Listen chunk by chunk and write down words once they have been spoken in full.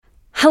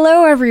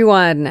Hello,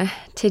 everyone.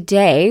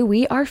 Today,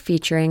 we are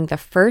featuring the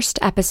first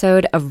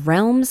episode of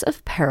Realms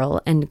of Peril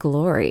and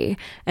Glory,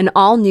 an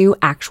all-new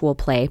actual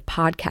play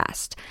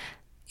podcast.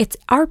 It's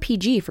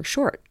RPG for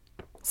short.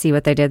 See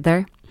what they did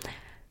there?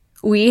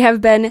 We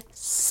have been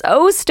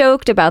so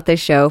stoked about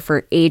this show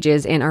for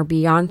ages and are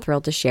beyond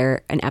thrilled to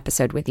share an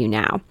episode with you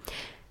now.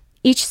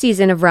 Each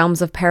season of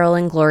Realms of Peril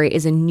and Glory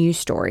is a new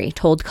story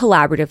told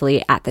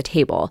collaboratively at the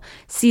table.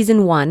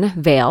 Season 1,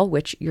 Veil,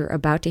 which you're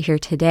about to hear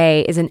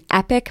today, is an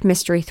epic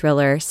mystery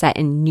thriller set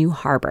in New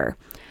Harbor,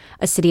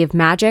 a city of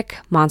magic,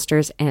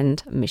 monsters,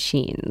 and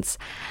machines.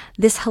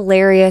 This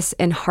hilarious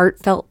and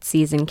heartfelt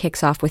season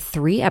kicks off with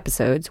 3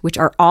 episodes, which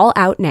are all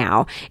out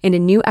now, and a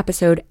new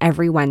episode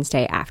every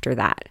Wednesday after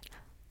that.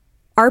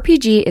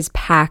 RPG is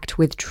packed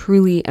with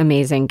truly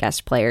amazing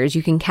guest players.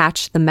 You can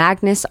catch the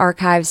Magnus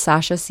Archive's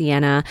Sasha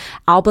Sienna,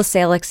 Alba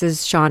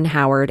Salix's Sean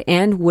Howard,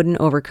 and Wooden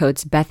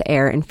Overcoat's Beth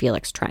Eyre and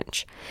Felix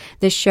Trench.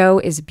 This show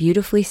is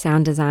beautifully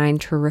sound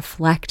designed to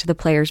reflect the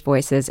players'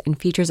 voices and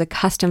features a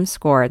custom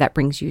score that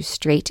brings you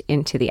straight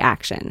into the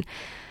action.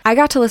 I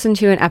got to listen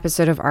to an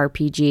episode of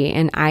RPG,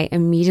 and I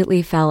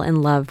immediately fell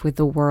in love with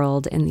the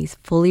world and these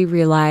fully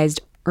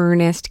realized,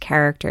 earnest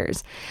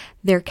characters.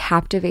 They're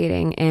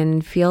captivating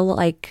and feel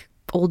like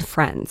old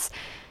friends.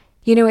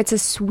 You know, it's a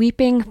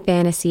sweeping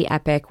fantasy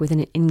epic with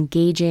an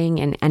engaging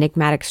and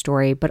enigmatic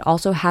story, but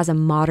also has a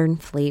modern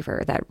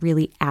flavor that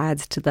really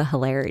adds to the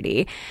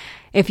hilarity.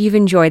 If you've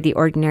enjoyed the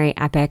ordinary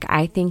epic,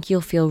 I think you'll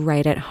feel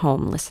right at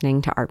home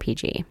listening to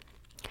RPG.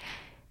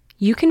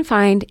 You can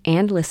find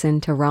and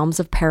listen to Realms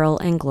of Peril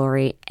and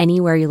Glory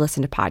anywhere you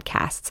listen to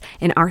podcasts,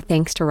 and our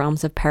thanks to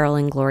Realms of Peril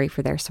and Glory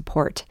for their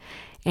support.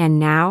 And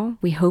now,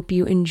 we hope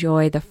you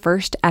enjoy the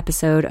first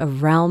episode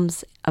of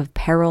Realms of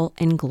Peril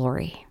and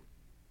Glory.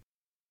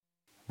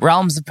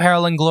 Realms of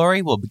Peril and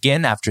Glory will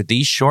begin after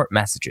these short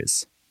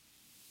messages.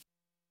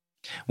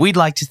 We'd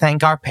like to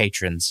thank our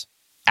patrons,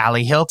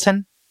 Allie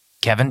Hilton,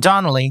 Kevin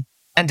Donnelly,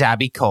 and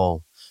Abby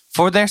Cole,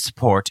 for their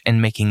support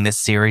in making this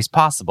series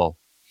possible.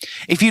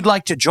 If you'd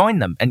like to join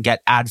them and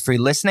get ad-free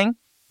listening,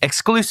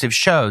 exclusive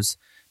shows,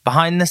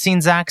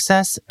 behind-the-scenes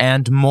access,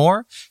 and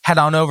more, head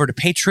on over to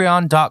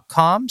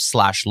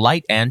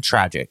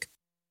patreon.com/lightandtragic.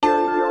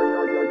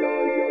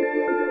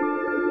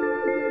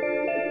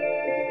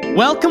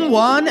 Welcome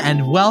one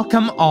and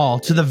welcome all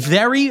to the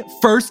very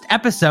first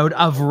episode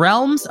of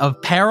Realms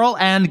of Peril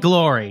and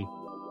Glory.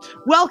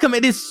 Welcome,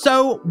 it is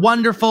so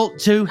wonderful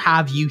to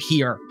have you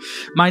here.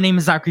 My name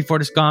is Zachary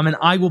Fortiscom and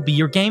I will be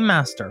your game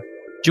master.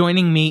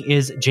 Joining me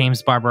is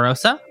James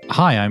Barbarossa.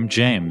 Hi, I'm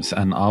James,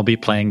 and I'll be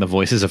playing the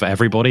voices of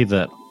everybody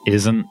that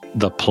isn't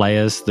the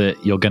players that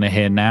you're going to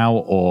hear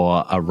now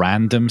or a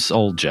random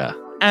soldier.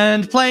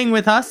 And playing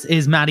with us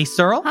is Maddie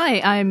Searle.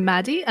 Hi, I'm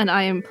Maddie, and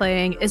I am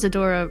playing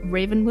Isadora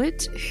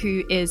Ravenwood,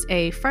 who is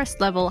a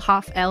first-level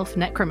half-elf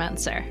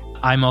necromancer.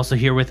 I'm also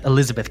here with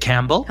Elizabeth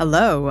Campbell.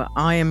 Hello,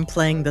 I am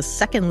playing the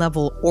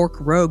second-level orc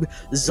rogue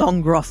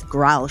Zongroth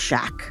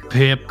Growlshack.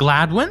 Pip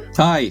Gladwin.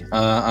 Hi,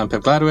 I'm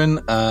Pip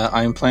Gladwin.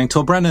 I'm playing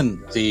Tor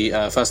Brennan, the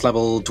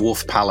first-level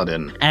dwarf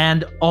paladin.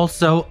 And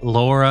also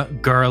Laura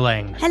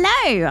Gerling.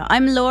 Hello,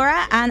 I'm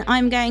Laura, and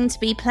I'm going to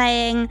be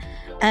playing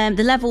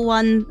the level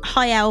 1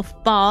 high elf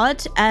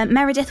bard,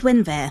 Meredith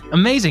Winver.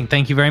 Amazing.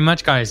 Thank you very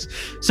much, guys.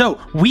 So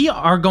we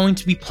are going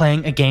to be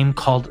playing a game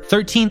called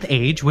 13th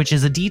Age, which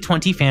is a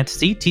D20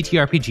 fantasy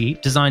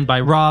TTRPG designed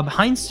by Rob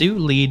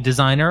Heinzu, lead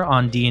designer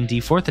on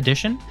D&D 4th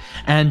edition,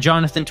 and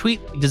Jonathan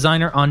Tweet,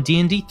 designer on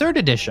D&D 3rd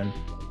edition.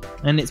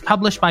 And it's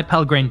published by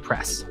Pelgrane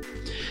Press.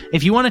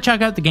 If you want to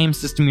check out the game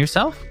system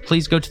yourself,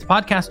 please go to the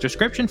podcast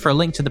description for a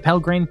link to the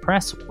Pelgrane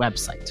Press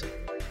website.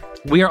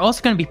 We are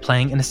also going to be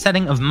playing in a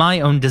setting of my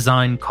own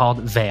design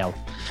called Veil.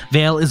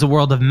 Veil is a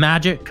world of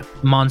magic,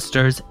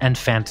 monsters, and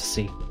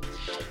fantasy.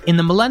 In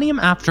the millennium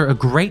after a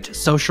great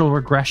social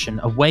regression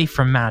away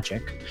from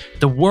magic,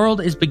 the world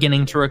is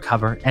beginning to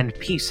recover and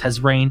peace has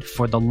reigned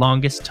for the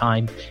longest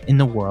time in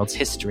the world's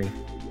history.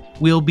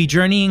 We'll be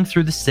journeying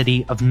through the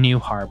city of New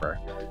Harbor,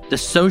 the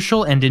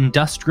social and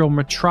industrial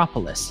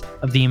metropolis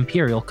of the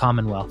Imperial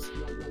Commonwealth.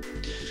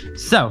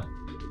 So,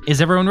 is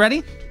everyone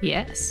ready?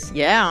 Yes.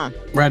 Yeah.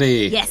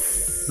 Ready.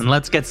 Yes. And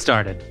let's get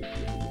started.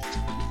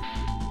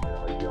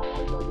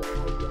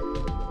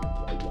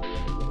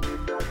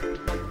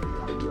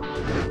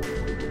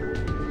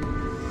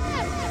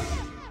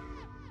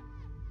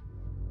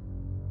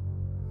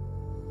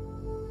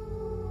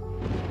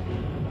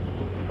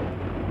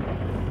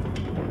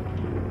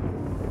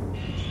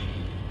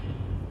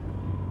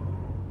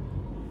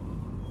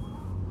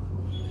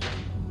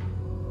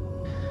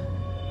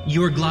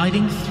 You are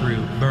gliding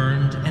through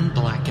burned and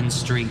blackened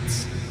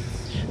streets.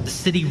 The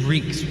city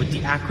reeks with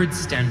the acrid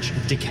stench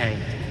of decay.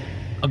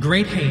 A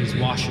great haze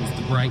washes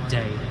the bright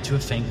day to a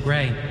faint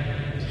gray.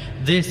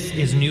 This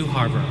is New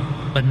Harbor,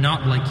 but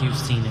not like you've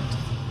seen it.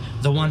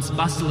 The once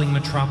bustling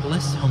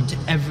metropolis, home to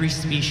every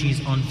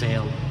species on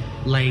Vale,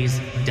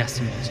 lays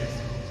decimated.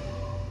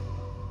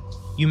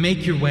 You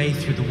make your way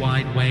through the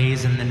wide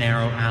ways and the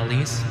narrow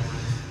alleys.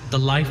 The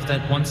life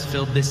that once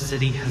filled this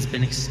city has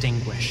been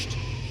extinguished.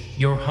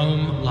 Your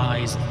home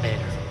lies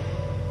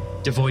bare,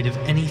 devoid of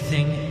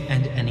anything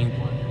and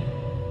anyone.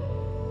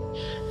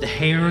 The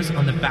hairs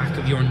on the back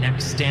of your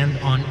neck stand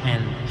on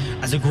end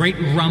as a great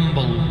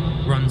rumble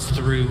runs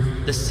through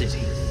the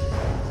city.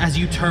 As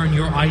you turn,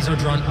 your eyes are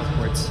drawn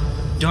upwards.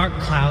 Dark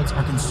clouds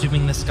are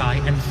consuming the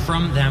sky, and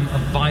from them a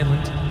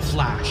violent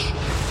flash.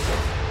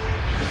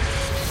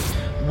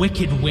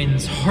 Wicked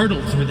winds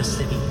hurtle through the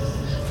city.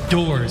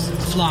 Doors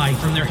fly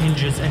from their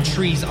hinges and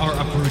trees are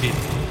uprooted.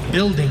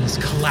 Buildings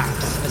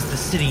collapse as the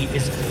city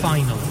is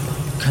finally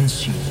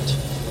consumed.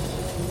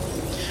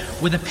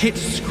 With a pit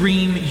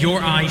scream,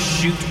 your eyes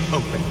shoot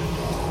open.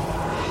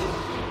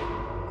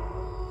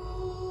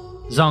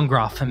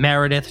 Zongroff,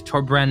 Meredith,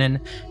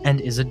 Torbrennan, and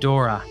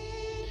Isadora.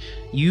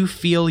 You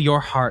feel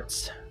your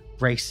hearts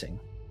racing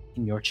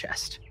in your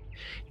chest.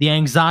 The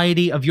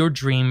anxiety of your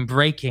dream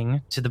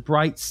breaking to the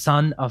bright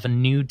sun of a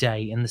new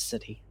day in the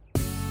city.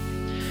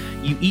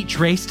 You each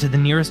race to the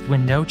nearest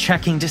window,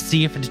 checking to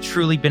see if it had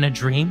truly been a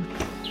dream.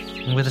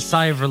 And with a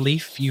sigh of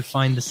relief, you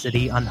find the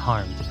city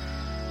unharmed.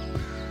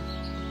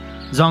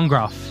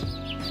 Zongroff,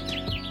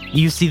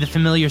 you see the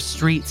familiar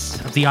streets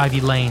of the Ivy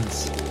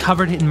Lanes,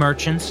 covered in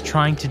merchants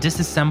trying to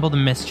disassemble the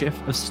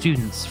mischief of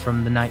students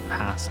from the night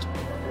past.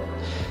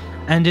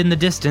 And in the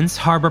distance,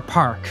 Harbor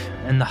Park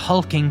and the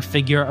hulking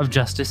figure of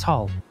Justice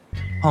Hall,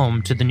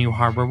 home to the new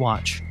Harbor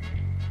Watch.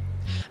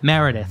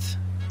 Meredith,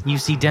 you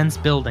see dense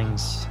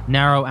buildings,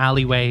 narrow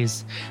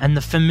alleyways, and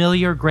the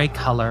familiar gray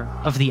color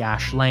of the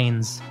ash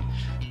lanes.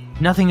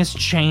 Nothing has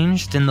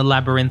changed in the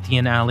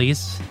labyrinthian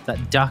alleys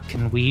that duck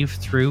and weave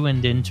through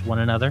and into one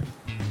another.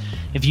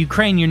 If you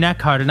crane your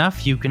neck hard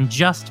enough, you can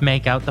just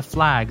make out the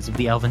flags of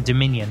the Elven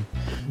Dominion,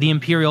 the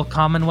Imperial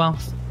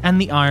Commonwealth,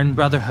 and the Iron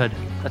Brotherhood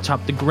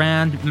atop the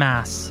grand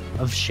mass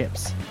of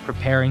ships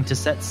preparing to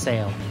set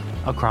sail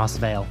across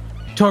Vale.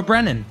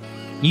 Torbrennan,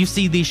 you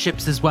see these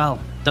ships as well,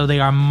 though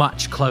they are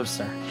much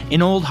closer.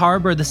 In Old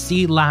Harbor, the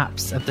sea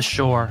laps at the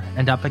shore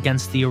and up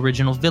against the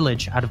original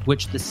village out of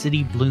which the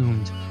city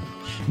bloomed.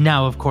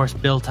 Now, of course,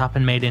 built up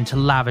and made into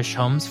lavish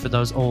homes for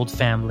those old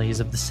families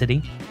of the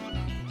city.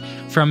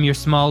 From your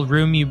small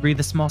room, you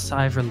breathe a small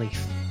sigh of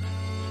relief.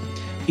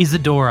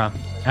 Isadora,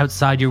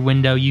 outside your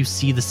window, you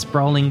see the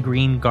sprawling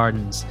green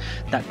gardens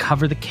that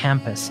cover the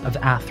campus of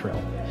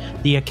Athril.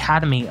 The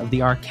Academy of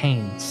the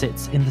Arcane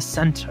sits in the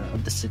center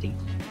of the city,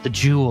 the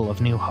jewel of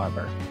New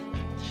Harbor.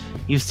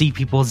 You see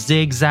people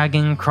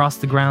zigzagging across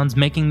the grounds,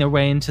 making their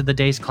way into the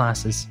day's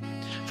classes.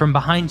 From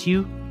behind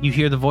you, you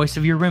hear the voice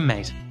of your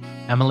roommate,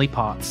 Emily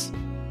Potts.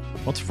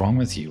 What's wrong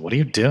with you? What are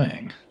you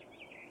doing?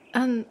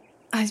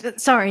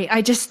 Sorry,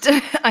 I just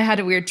I had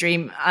a weird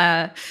dream.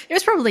 It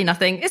was probably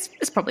nothing.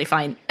 It's probably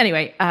fine.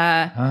 Anyway,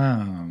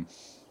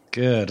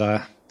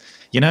 Good.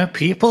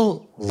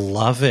 People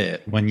love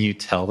it when you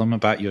tell them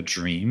about your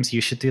dreams.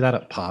 You should do that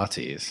at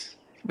parties.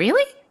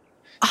 Really?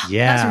 Oh,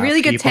 yeah, that's a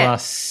really good people tip. are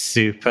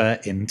super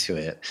into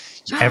it.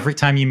 Every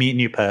time you meet a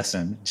new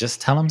person, just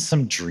tell them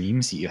some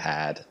dreams you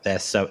had.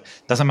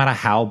 Doesn't matter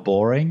how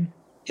boring,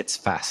 it's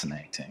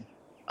fascinating.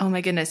 Oh my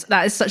goodness,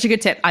 that is such a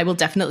good tip. I will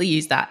definitely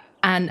use that.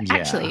 And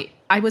actually,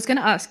 I was going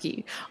to ask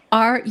you,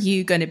 are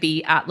you going to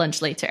be at lunch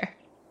later?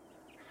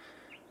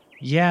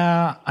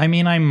 Yeah, I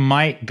mean, I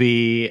might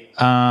be,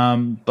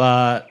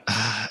 but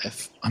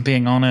if I'm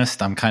being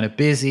honest, I'm kind of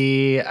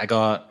busy. I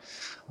got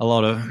a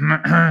lot of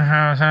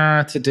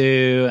to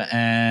do,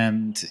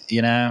 and it's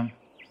a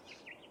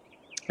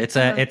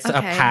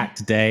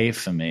packed day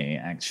for me,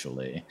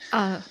 actually.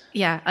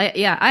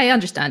 I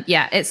understand.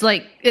 Yeah, it's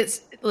like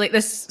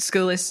this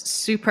school is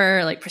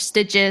super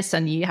prestigious,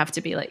 and you have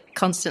to be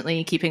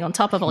constantly keeping on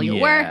top of all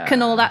your work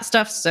and all that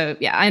stuff. So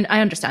yeah,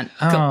 I understand.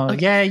 Cool. Oh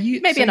okay. yeah,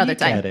 maybe another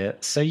time. Get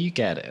it. So you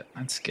get it.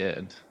 That's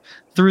good.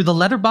 Through the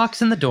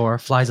letterbox in the door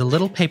flies a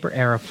little paper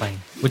aeroplane,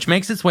 which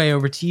makes its way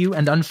over to you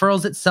and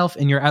unfurls itself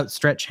in your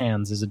outstretched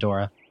hands,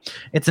 Isadora.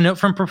 It's a note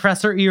from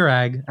Professor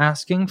Irag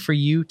asking for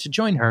you to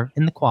join her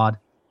in the quad.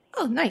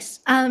 Oh, nice.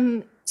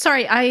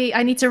 Sorry,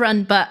 I need to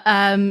run, but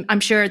I'm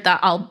sure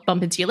that I'll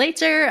bump into you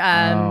later.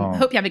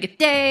 Hope you have a good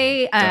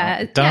day.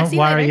 Don't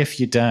worry if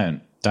you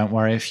don't. Don't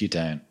worry if you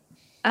don't.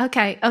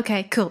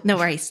 Okay, cool. No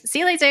worries. See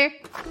you later.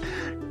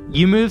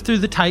 You move through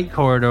the tight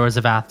corridors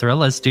of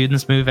Athril as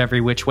students move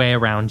every which way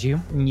around you,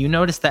 and you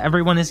notice that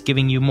everyone is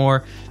giving you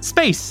more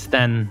space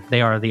than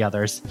they are the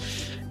others.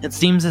 It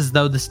seems as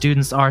though the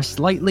students are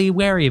slightly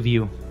wary of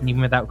you, even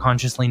without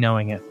consciously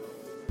knowing it.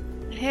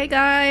 Hey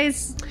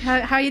guys,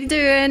 how you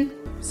doing?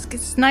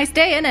 It's a nice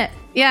day, isn't it?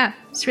 Yeah,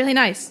 it's really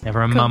nice.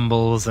 Everyone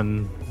mumbles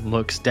and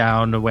looks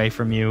down away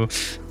from you.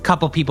 A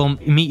couple people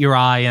meet your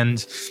eye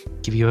and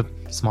give you a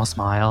small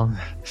smile.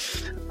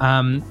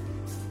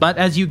 But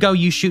as you go,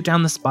 you shoot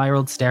down the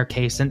spiraled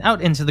staircase and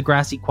out into the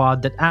grassy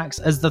quad that acts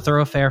as the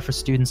thoroughfare for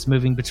students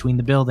moving between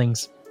the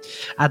buildings.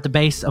 At the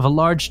base of a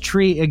large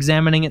tree,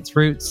 examining its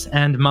roots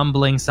and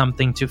mumbling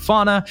something to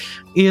Fauna,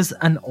 is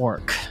an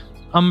orc.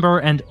 Umber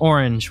and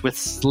orange, with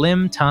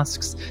slim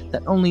tusks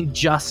that only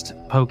just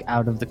poke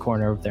out of the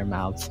corner of their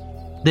mouth.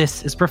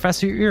 This is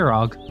Professor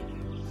Irog.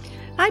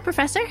 Hi,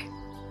 Professor.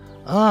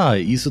 Ah,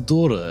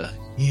 Isadora.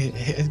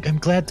 Yeah, I'm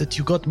glad that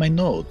you got my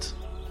note.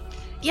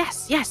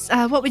 Yes.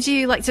 What would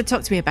you like to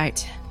talk to me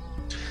about?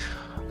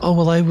 Oh,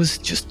 well, I was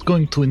just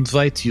going to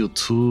invite you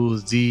to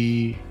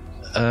the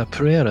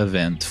prayer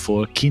event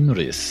for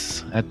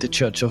Kinris at the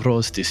Church of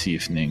Rose this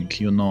evening.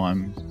 You know,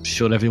 I'm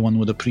sure everyone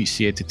would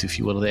appreciate it if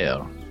you were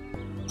there.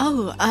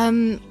 Oh,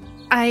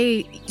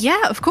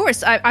 yeah, of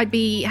course. I'd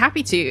be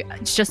happy to.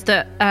 It's just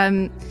that,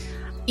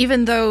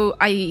 even though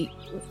I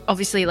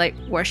obviously, like,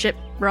 worship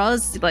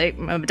Roz, like,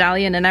 my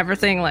medallion and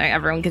everything, like,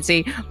 everyone can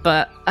see,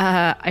 but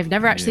I've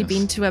never actually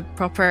been to a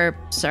proper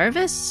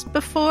service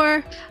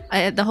before.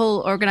 The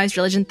whole organized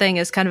religion thing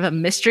is kind of a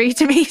mystery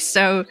to me,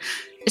 so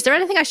is there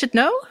anything I should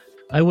know?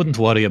 I wouldn't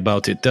worry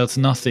about it. There's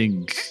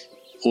nothing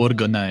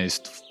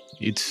organized.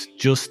 It's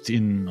just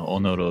in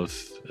honor of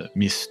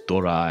Miss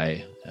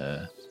Dorai,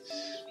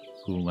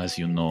 who, as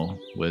you know,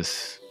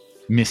 was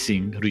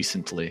missing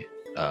recently.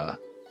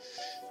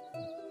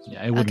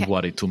 I wouldn't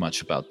worry too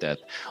much about that.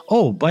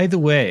 Oh, by the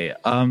way,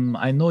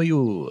 I know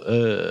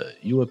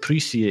you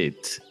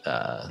appreciate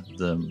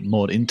the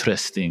more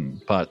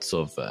interesting parts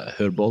of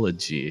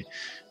herbology.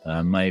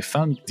 I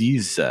found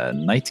these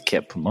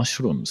nightcap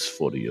mushrooms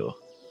for you.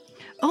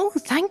 Oh,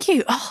 thank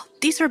you. Oh,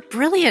 these are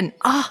brilliant.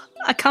 Oh,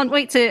 I can't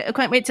wait to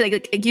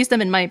like, use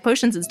them in my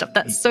potions and stuff.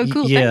 That's so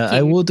cool. Yeah, thank you.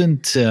 I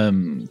wouldn't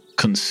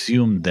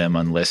consume them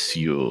unless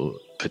you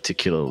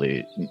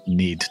particularly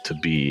need to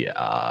be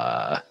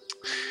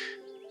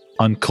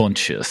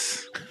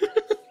unconscious.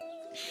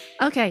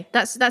 Okay,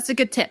 that's a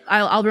good tip.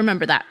 I'll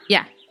remember that.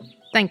 Yeah,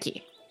 thank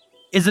you.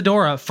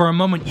 Isadora, for a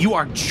moment, you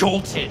are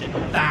jolted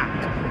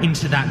back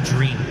into that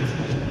dream.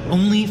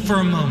 Only for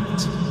a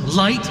moment,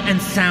 light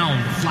and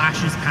sound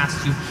flashes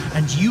past you,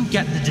 and you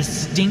get the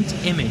distinct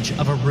image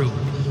of a room,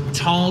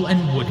 tall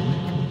and wooden,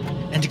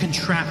 and a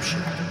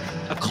contraption.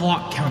 A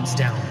clock counts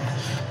down.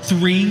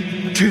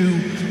 3, 2,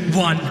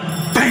 1,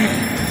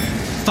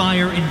 bang!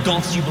 Fire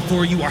engulfs you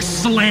before you are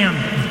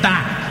slammed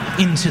back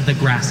into the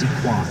grassy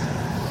quad.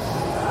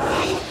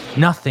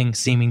 Nothing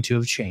seeming to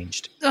have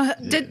changed.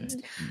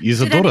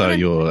 Isadora, are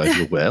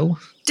you well?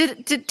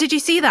 Did you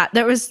see that?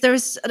 There was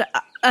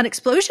an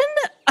explosion?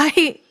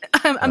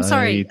 I'm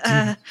sorry.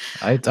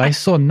 I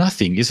saw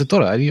nothing.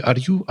 Isadora, are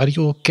you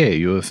okay?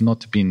 You have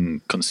not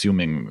been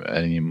consuming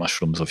any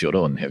mushrooms of your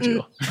own, have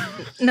you?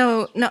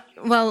 No.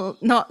 Well,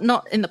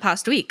 not in the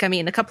past week. I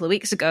mean, a couple of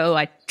weeks ago,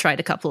 I tried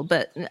a couple,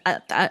 but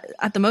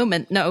at the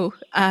moment, no.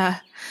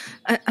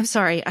 I'm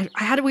sorry. I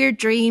had a weird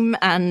dream,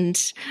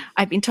 and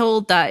I've been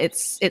told that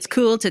it's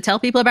cool to tell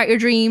people about your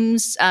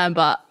dreams,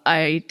 but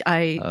I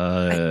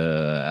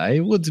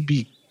would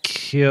be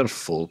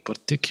careful,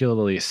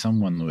 particularly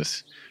someone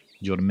with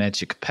your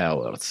magic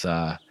powers.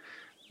 I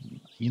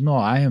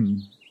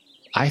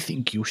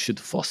think you should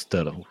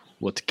foster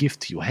what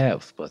gift you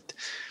have, but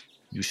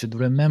you should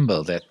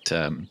remember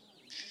that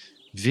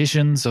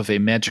visions of a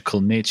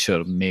magical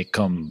nature may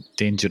come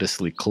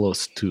dangerously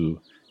close to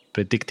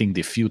predicting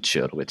the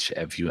future, which,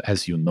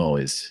 as you know,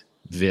 is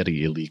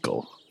very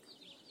illegal.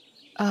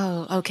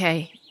 Oh,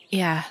 okay.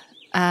 Yeah.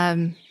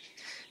 But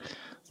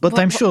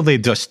I'm sure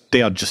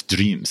they are just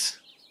dreams.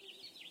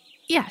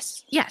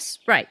 Yes,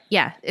 right.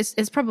 Yeah,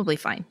 it's probably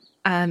fine.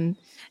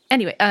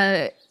 Anyway,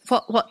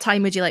 what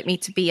time would you like me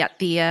to be at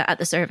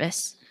the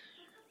service?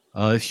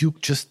 If you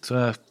just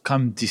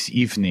come this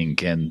evening,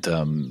 and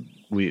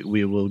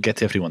we will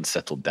get everyone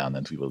settled down,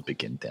 and we will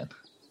begin then.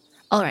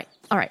 All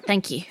right.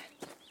 Thank you.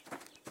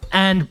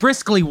 And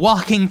briskly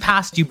walking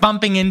past you,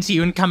 bumping into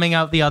you and coming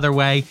out the other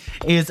way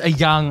is a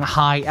young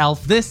high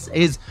elf. This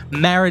is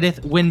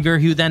Meredith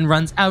Winver, who then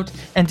runs out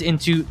and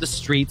into the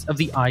streets of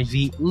the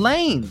Ivy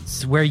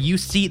Lanes, where you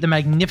see the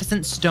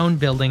magnificent stone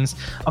buildings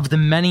of the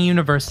many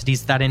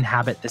universities that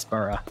inhabit this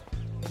borough.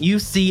 You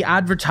see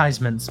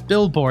advertisements,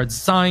 billboards,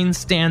 signs,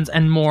 stands,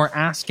 and more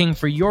asking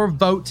for your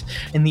vote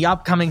in the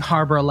upcoming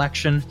Harbor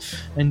election.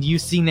 And you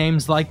see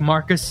names like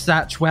Marcus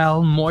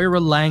Satchwell,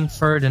 Moira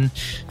Langford, and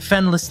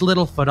Fenlis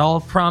Littlefoot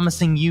all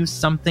promising you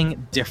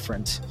something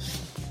different.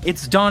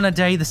 It's Donna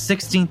Day, the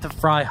 16th of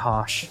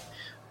Fryhosh.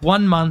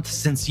 1 month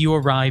since you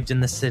arrived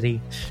in the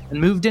city and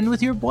moved in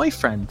with your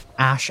boyfriend,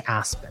 Ash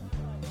Aspen.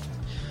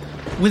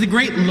 With a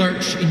great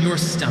lurch in your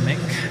stomach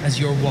as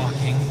you're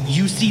walking,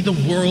 you see the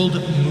world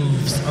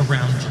moves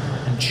around you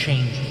and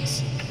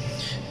changes.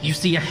 You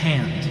see a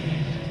hand,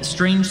 a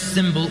strange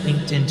symbol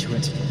inked into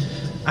it,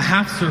 a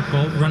half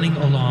circle running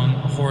along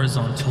a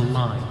horizontal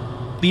line.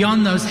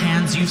 Beyond those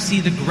hands, you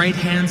see the great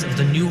hands of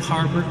the New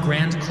Harbor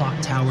Grand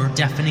Clock Tower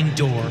deafening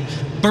door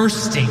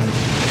bursting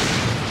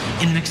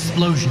in an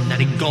explosion that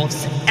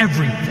engulfs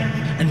everything.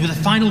 And with a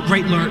final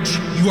great lurch,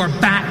 you are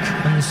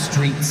back on the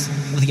streets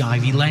of the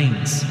Ivy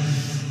Lanes.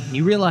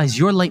 You realize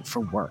you're late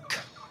for work.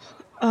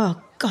 Oh,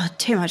 God,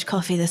 too much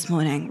coffee this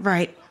morning.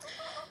 Right.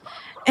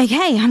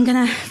 Okay, I'm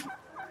gonna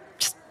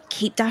just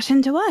keep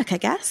dashing to work, I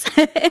guess.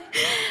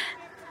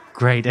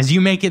 Great. As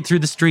you make it through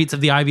the streets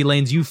of the Ivy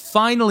Lanes, you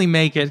finally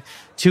make it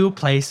to a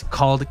place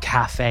called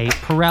Cafe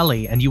Peril,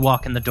 and you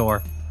walk in the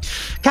door.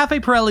 Cafe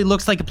Peril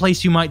looks like a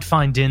place you might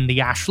find in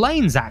the Ash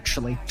Lanes,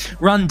 actually.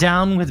 Run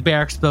down with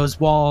bare exposed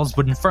walls,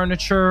 wooden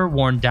furniture,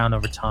 worn down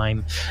over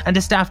time, and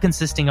a staff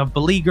consisting of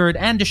beleaguered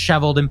and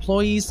disheveled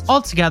employees.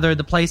 Altogether,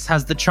 the place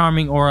has the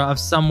charming aura of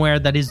somewhere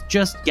that is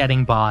just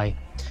getting by,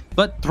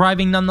 but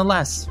thriving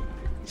nonetheless.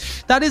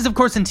 That is, of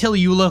course, until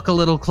you look a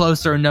little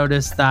closer and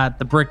notice that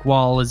the brick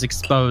wall is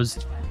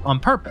exposed on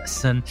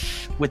purpose and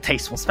with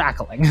tasteful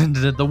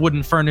spackling. The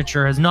wooden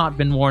furniture has not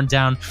been worn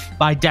down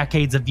by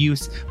decades of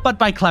use, but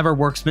by clever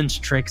workmen's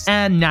tricks,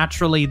 and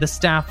naturally the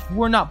staff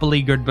were not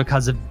beleaguered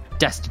because of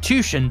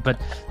destitution, but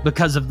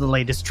because of the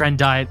latest trend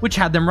diet, which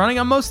had them running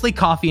on mostly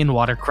coffee and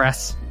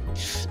watercress.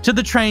 To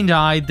the trained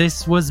eye,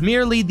 this was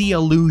merely the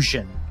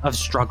illusion of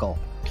struggle.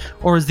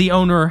 Or as the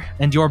owner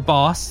and your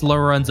boss,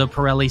 Lorenzo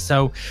Perelli,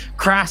 so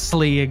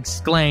crassly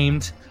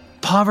exclaimed,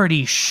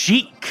 poverty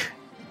chic.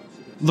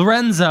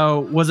 Lorenzo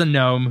was a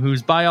gnome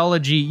whose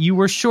biology you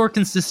were sure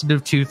consisted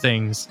of two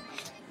things: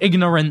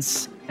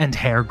 ignorance and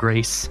hair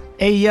grease.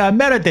 Hey,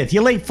 Meredith,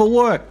 you're late for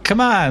work. Come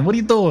on, what are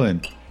you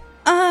doing?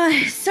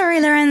 Sorry,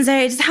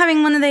 Lorenzo. Just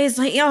having one of those,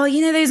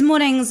 those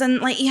mornings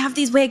and, you have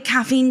these weird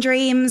caffeine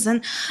dreams.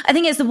 And I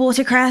think it's the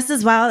watercress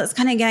as well. It's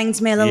kind of getting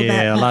to me a little bit.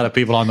 Yeah, a lot of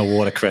people on the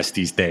watercress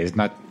these days.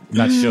 Not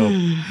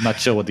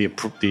sure what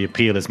the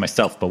appeal is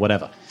myself, but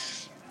whatever.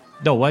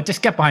 No,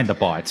 just get behind the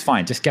bar. It's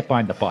fine. Just get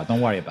behind the bar.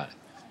 Don't worry about it.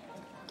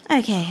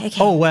 Okay.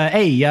 Oh,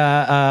 hey,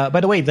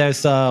 by the way,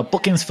 there's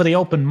bookings for the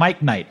open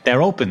mic night.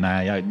 They're open.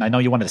 I know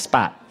you wanted a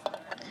spot.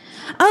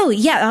 Oh,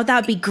 yeah, that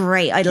would be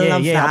great. I'd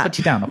love that. I'll put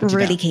you down.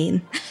 Really keen.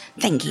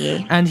 Thank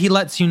you. And he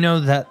lets you know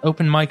that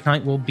open mic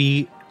night will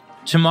be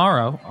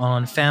tomorrow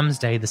on Fam's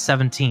Day, the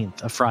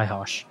 17th of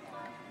Freihosh.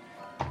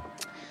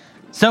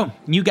 So,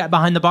 you get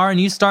behind the bar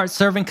and you start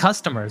serving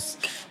customers.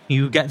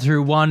 You get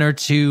through one or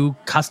two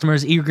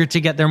customers eager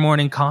to get their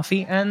morning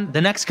coffee, and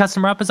the next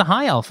customer up is a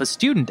high elf, a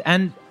student,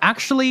 and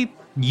actually,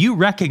 you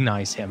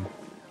recognize him.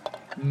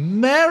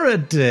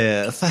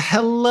 Meredith,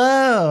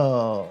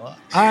 hello.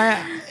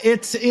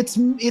 It's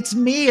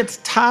me. It's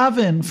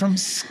Tavin from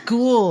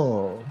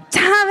school.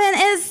 Tavin,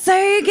 it's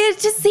so good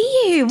to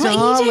see you. What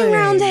are you doing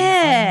around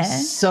here?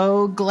 I'm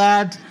so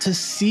glad to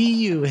see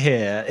you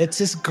here. It's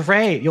just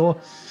great. You're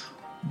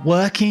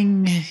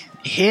working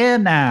here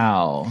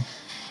now.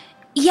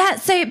 Yeah,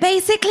 so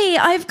basically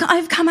I've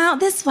come out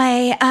this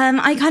way.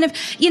 I kind of,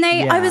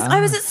 I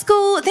was at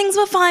school, things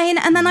were fine,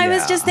 and then I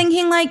was just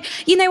thinking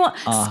you know what?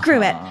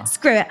 Screw it.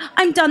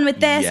 I'm done with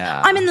this.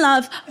 Yeah. I'm in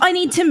love. I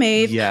need to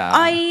move. Yeah.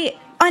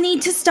 I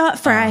need to start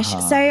fresh.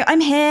 So I'm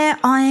here.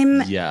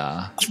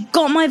 I've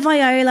got my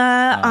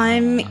viola.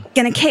 I'm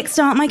going to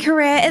kickstart my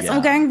career. It's all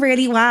going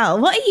really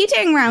well. What are you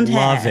doing around here?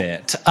 Love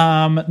it.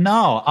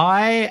 No,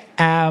 I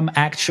am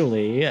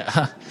actually,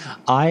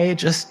 I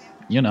just,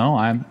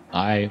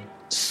 I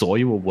saw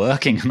you were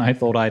working and I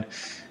thought I'd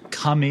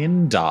come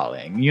in,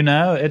 darling.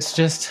 It's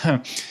just,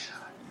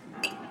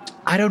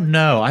 I don't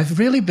know. I've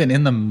really been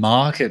in the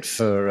market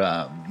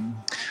for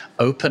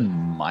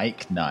open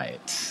mic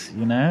nights,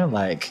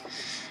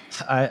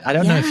 I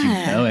don't know if you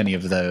know any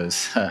of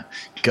those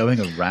going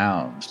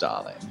around,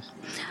 darling.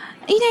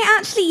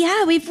 Actually,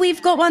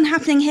 we've got one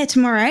happening here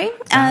tomorrow.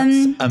 That's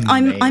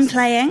amazing. I'm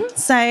playing,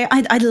 so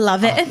I'd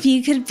love it if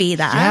you could be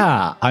there.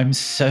 Yeah, I'm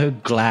so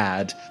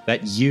glad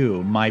that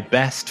you, my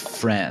best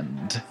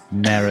friend,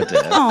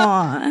 Meredith,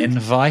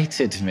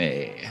 invited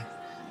me.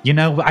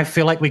 I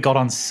feel like we got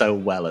on so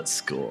well at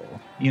school.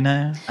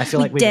 I feel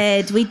like we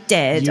did.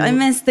 I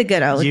miss the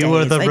good old days. You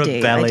were the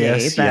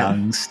rebellious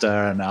youngster,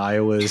 and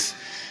I was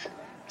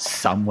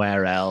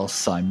somewhere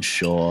else, I'm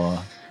sure.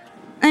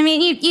 I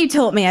mean, you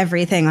taught me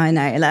everything I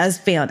know, let's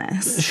be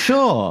honest.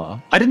 Sure.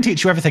 I didn't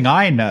teach you everything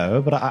I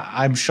know, but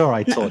I'm sure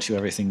I taught you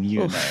everything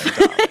you know.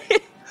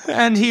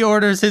 And he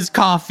orders his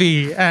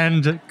coffee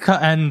and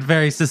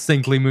very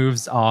succinctly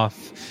moves off,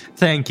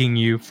 thanking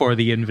you for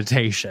the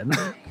invitation.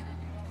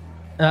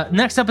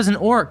 Next up is an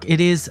orc.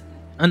 It is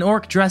an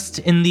orc dressed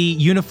in the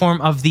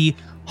uniform of the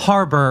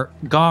Harbor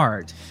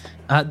Guard.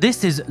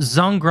 This is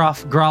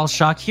Zongroff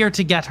Gralshak, here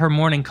to get her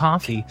morning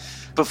coffee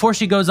before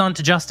she goes on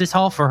to Justice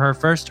Hall for her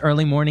first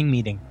early morning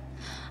meeting.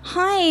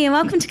 Hi,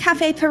 welcome to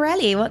Cafe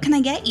Perelli. What can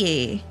I get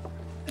you?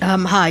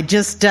 Hi,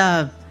 just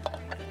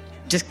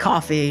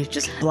coffee,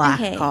 just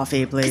black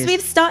coffee, please. Because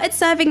we've started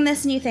serving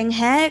this new thing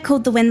here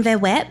called the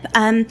Winver Whip.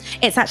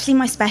 It's actually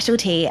my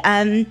specialty.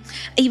 Are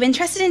you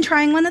interested in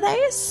trying one of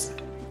those?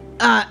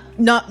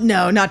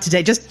 Not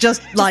today.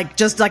 Just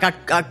like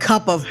a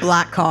cup of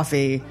black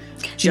coffee.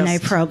 No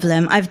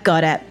problem. I've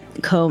got it.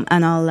 Cool.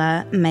 And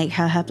I'll make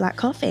her black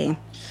coffee.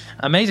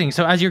 Amazing.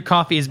 So as your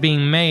coffee is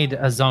being made,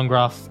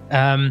 Zongroff,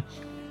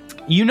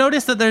 you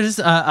notice that there's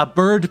a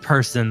bird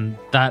person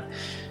that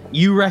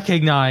you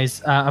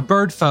recognize, a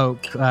bird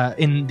folk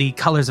in the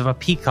colors of a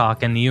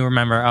peacock, and you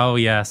remember, oh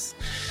yes,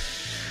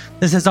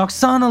 this is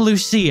Oksana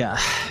Lucia.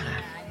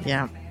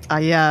 Yeah.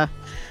 I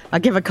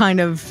give a kind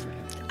of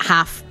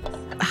half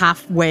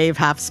wave,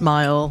 half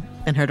smile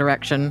in her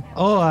direction.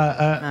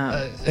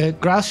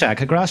 Gralshak.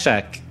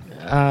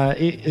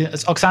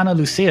 It's Oksana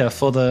Lucia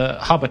for the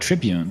Harbor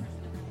Tribune.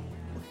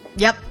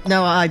 Yep.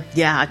 No, I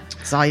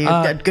saw you.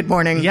 Good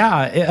morning.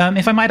 Yeah,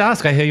 if I might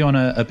ask, I hear you on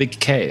a big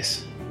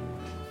case.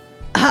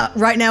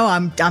 Right now,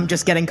 I'm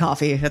just getting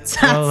coffee.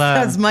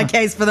 That's my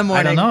case for the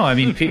morning. I don't know. I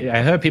mean,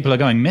 I heard people are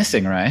going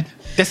missing, right?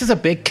 This is a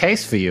big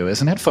case for you,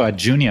 isn't it, for a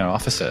junior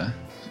officer?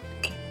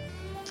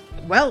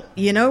 Well,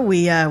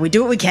 we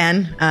do what we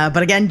can,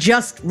 but again,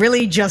 just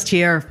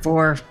here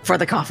for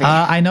the coffee.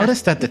 I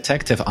noticed that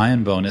Detective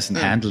Ironbone isn't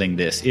handling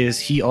this. Is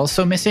he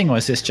also missing, or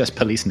is this just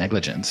police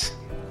negligence?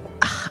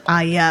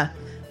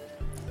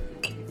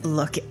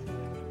 Look,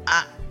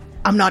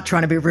 I'm not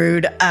trying to be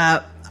rude.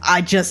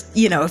 I just,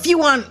 if you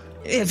want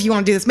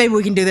to do this, maybe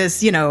we can do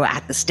this,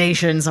 at the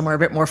station, somewhere a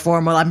bit more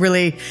formal. I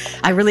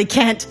really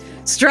can't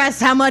stress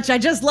how much I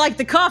just like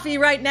the coffee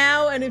right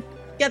now, and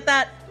get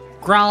that.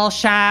 Growl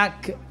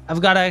Shack.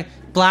 I've got a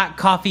black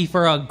coffee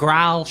for a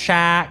Growl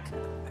Shack.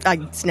 I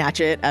snatch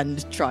it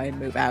and try and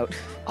move out.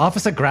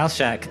 Officer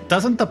Growlshack,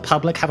 doesn't the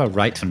public have a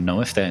right to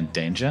know if they're in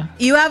danger?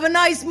 You have a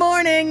nice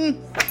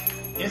morning.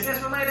 Is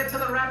this related to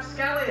the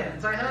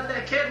rapscallions? I heard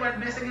their kid went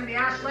missing in the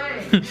Ash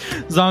Lane.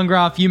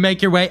 Zongroff, you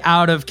make your way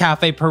out of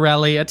Cafe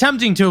Peril,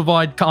 attempting to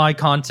avoid eye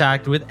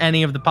contact with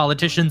any of the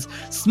politicians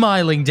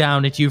smiling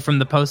down at you from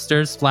the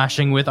posters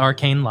flashing with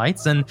arcane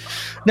lights, and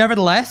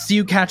nevertheless,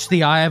 you catch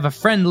the eye of a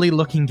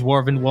friendly-looking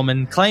dwarven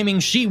woman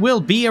claiming she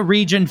will be a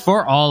regent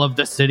for all of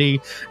the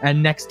city,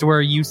 and next to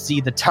her you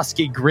see the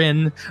tusky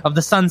grin of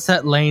the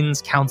Sunset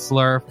Lanes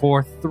counselor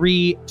for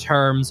 3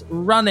 terms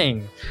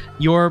running,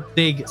 your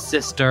big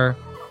sister,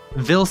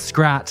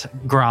 Vilskrat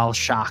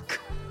Growlshack.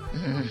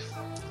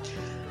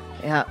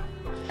 Yeah.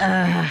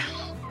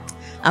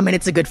 I mean,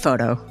 it's a good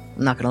photo.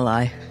 I'm not gonna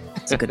lie.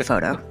 It's a good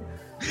photo.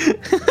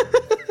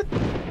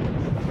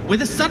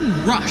 With a sudden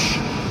rush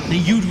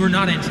that you were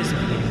not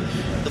anticipating,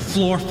 the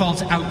floor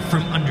falls out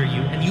from under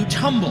you and you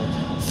tumble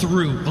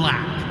through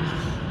black.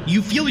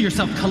 You feel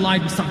yourself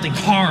collide with something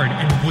hard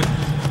and wooden.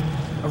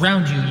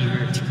 Around you, you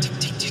hear tick, tick,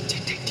 tick, tick,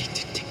 tick, tick, tick,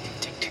 tick, tick,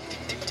 tick,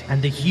 tick, tick,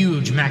 and the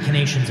huge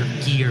machinations of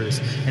gears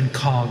and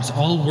cogs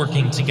all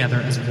working together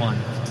as one.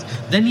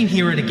 Then you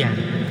hear it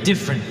again,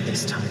 different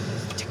this time.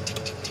 Tick, tick,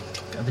 tick, tick,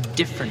 tick, of a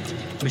different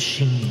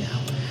machine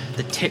now.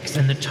 The ticks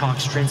and the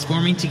talks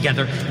transforming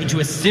together into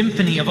a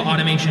symphony of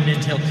automation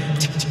until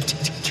tick, tick, tick,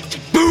 tick, tick,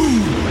 tick,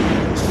 boom!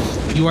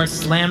 You are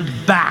slammed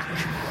back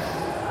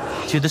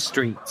to the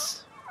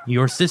streets.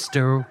 Your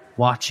sister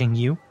watching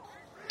you,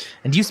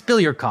 and you spill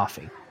your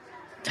coffee.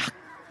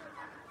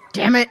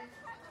 Damn it.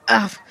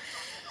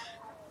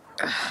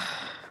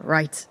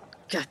 Right.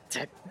 God,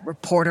 that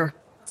reporter.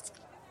 It's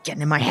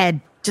getting in my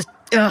head.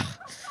 I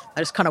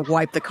just kind of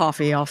wipe the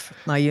coffee off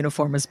my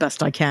uniform as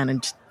best I can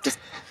and just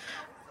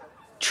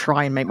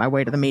try and make my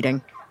way to the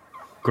meeting.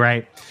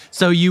 Great.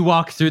 So you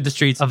walk through the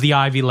streets of the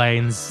Ivy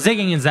Lanes,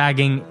 zigging and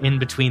zagging in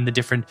between the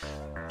different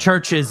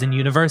churches and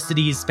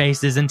universities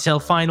spaces until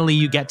finally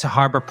you get to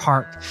Harbor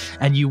Park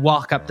and you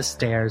walk up the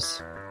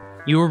stairs.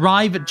 You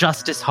arrive at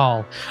Justice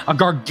Hall, a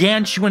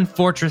gargantuan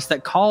fortress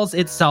that calls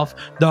itself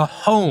the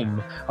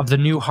home of the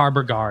new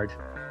Harbor Guard.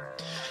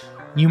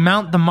 You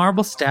mount the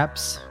marble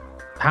steps,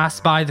 pass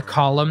by the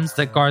columns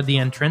that guard the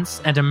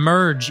entrance, and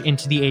emerge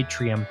into the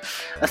atrium,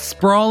 a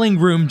sprawling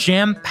room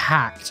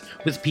jam-packed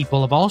with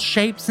people of all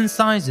shapes and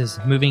sizes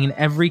moving in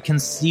every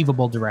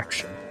conceivable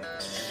direction.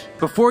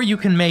 Before you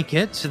can make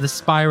it to the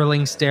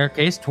spiraling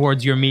staircase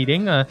towards your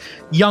meeting, a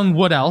young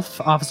wood elf,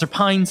 Officer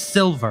Pine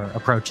Silver,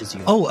 approaches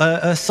you.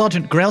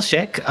 Sergeant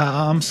Grelshek,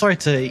 I'm sorry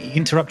to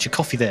interrupt your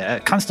coffee there.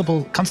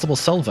 Constable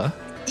Silver.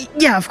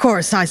 Yeah, of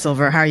course. Hi,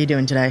 Silver. How are you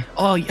doing today?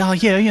 Oh yeah,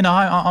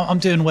 I'm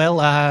doing well.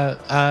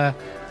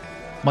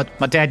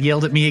 My dad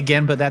yelled at me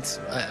again, but that's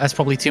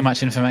probably too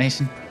much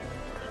information.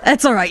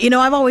 That's all right.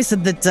 I've always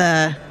said that,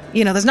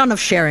 there's not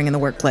enough sharing in the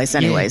workplace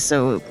anyway,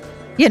 so,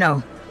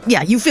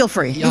 yeah, you feel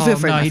free. You feel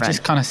free, my he friend.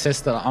 just kind of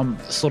says that I'm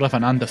sort of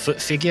an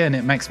underfoot figure, and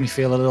it makes me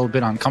feel a little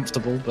bit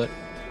uncomfortable, but,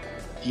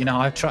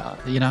 I try,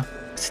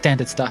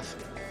 standard stuff.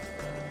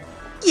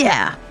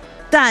 Yeah,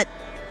 that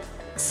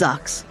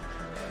sucks.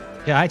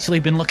 Yeah, I actually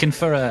been looking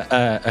for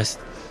a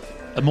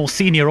more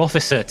senior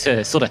officer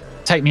to sort of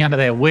take me under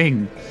their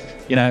wing,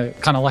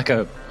 kind of like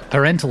a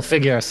parental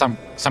figure of some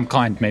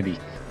kind, maybe.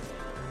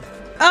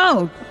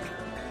 Oh,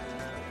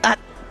 that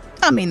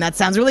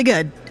sounds really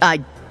good. I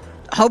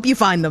hope you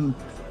find them.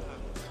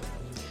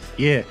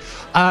 Yeah.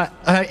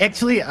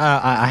 Actually,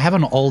 I have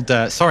an old...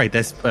 sorry,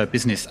 there's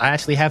business. I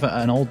actually have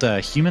an old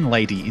human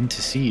lady in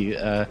to see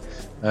you.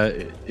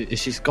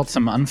 She's got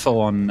some info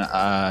on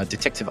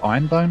Detective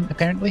Ironbone,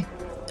 apparently.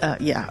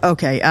 Yeah,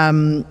 okay.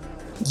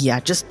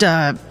 Just...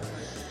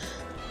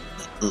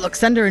 Look,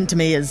 send her in to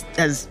me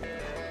as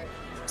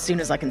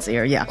soon as I can see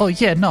her, yeah. Oh,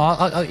 yeah, no,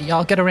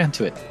 I'll get around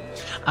to it.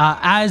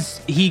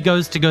 As he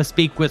goes to go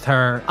speak with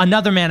her,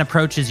 another man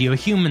approaches you, a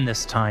human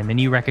this time,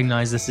 and you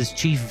recognize this is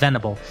Chief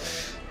Venable,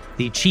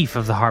 the chief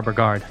of the Harbor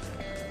Guard.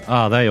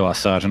 Oh, there you are,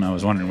 Sergeant. I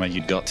was wondering where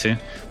you'd got to.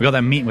 We got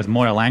that meeting with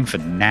Moira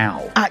Langford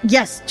now.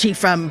 Yes,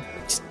 Chief,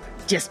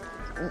 just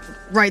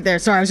right there.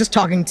 Sorry, I was just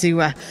talking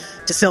to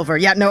Silver.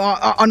 Yeah, no,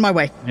 on my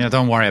way. Yeah,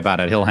 don't worry about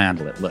it. He'll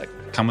handle it. Look,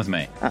 come with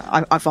me.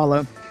 I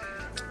follow.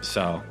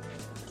 So,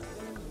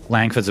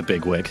 Langford's a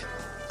bigwig.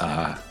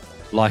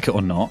 Like it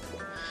or not,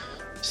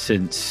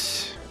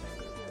 since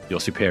your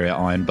superior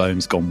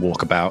Ironbone's gone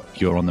walkabout,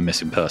 you're on the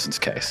missing persons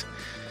case.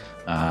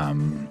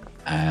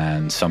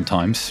 And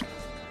sometimes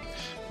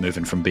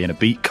moving from being a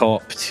beat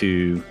cop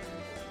to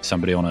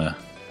somebody on a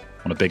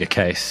bigger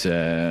case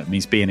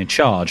means being in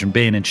charge, and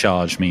being in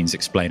charge means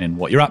explaining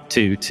what you're up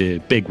to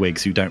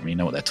bigwigs who don't really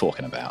know what they're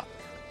talking about.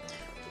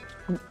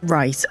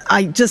 Right.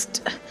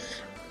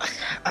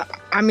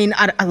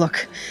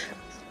 Look,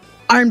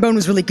 Ironbone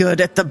was really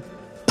good at the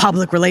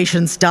public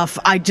relations stuff.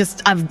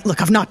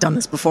 I've not done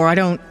this before. I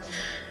don't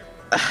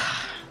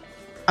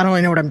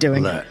really know what I'm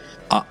doing. Look,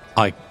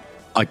 I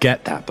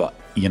get that, but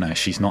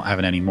she's not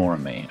having any more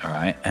of me, all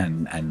right?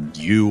 And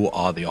you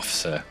are the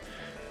officer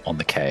on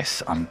the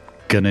case. I'm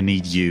gonna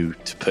need you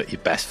to put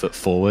your best foot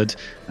forward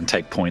and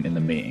take point in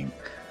the meeting.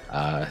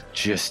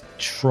 Just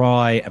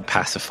try and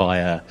pacify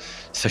her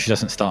so she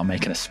doesn't start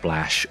making a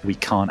splash. We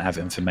can't have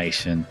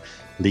information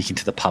leaking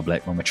to the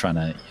public when we're trying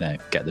to,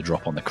 get the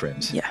drop on the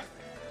crims. Yeah.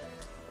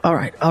 All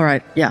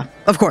right. Yeah,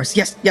 of course.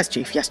 Yes,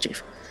 Chief. Yes,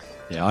 Chief.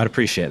 Yeah, I'd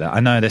appreciate that. I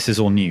know this is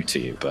all new to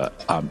you,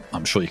 but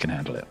I'm sure you can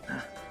handle it.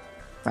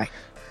 Right.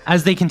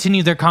 As they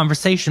continue their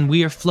conversation,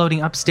 we are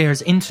floating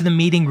upstairs into the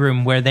meeting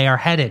room where they are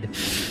headed.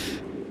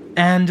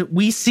 And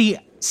we see,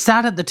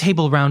 sat at the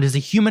table round is a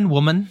human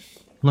woman.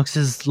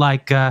 Looks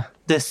like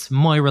this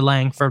Moira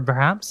Langford,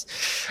 perhaps.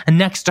 And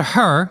next to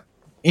her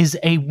is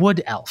a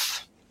wood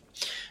elf.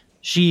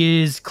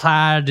 She is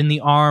clad in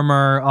the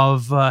armor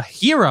of a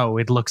hero,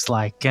 it looks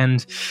like.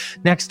 And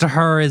next to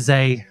her is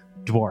a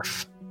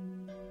dwarf.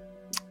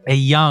 A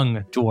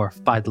young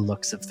dwarf, by the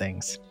looks of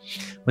things.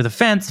 With a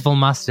fanciful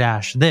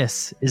mustache,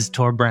 this is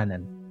Tor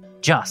Brennan.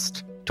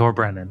 Just Tor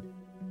Brennan.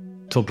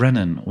 Tor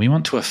Brennan, we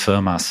want to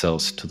affirm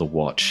ourselves to the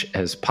Watch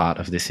as part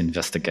of this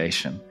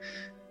investigation.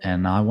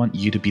 And I want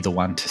you to be the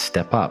one to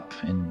step up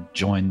and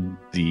join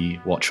the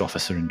Watch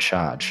officer in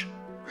charge.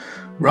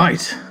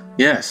 Right.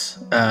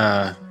 Yes.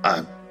 That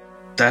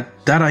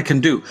I can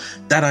do.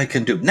 That I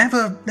can do.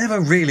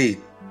 Never really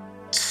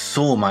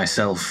saw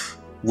myself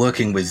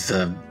working with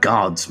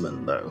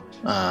guardsmen, though.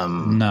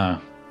 No.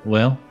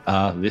 Well,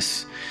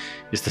 this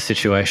is the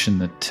situation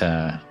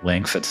that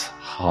Langford's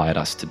hired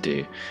us to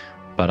do.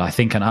 But I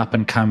think an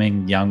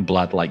up-and-coming young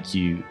blood like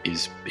you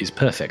is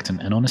perfect.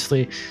 And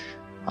honestly,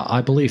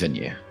 I believe in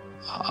you.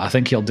 I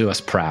think you'll do us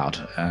proud.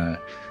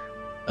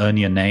 Earn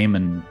your name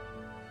and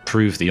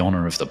prove the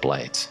honor of the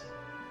Blades.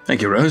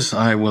 Thank you, Rose.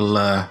 I will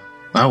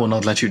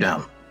not let you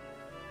down.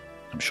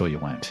 I'm sure you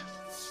won't.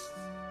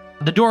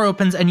 The door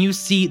opens and you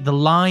see the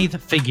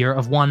lithe figure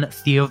of one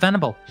Theo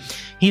Venable.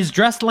 He is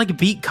dressed like a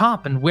beat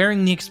cop and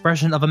wearing the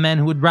expression of a man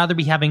who would rather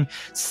be having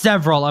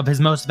several of his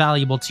most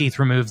valuable teeth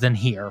removed than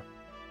here.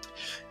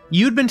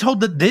 You'd been told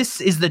that this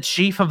is the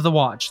Chief of the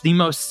Watch, the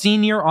most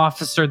senior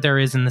officer there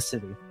is in the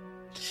city.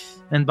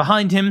 And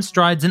behind him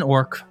strides an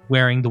orc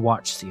wearing the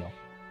Watch seal.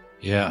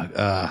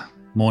 Yeah,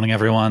 morning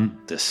everyone.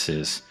 This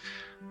is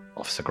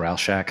Officer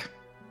Growlshack.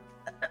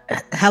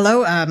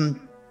 Hello,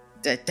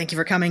 thank you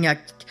for coming.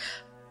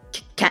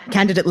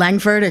 Candidate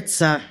Langford,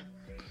 it's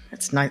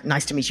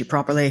nice to meet you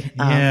properly.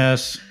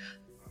 Yes.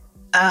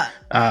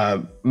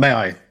 May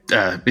I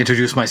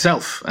introduce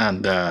myself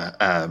and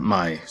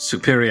my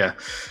superior?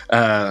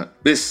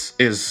 This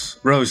is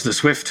Rose the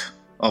Swift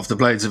of the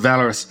Blades of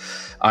Valorous.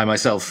 I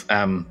myself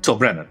am Tor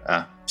Brennan,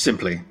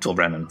 simply Tor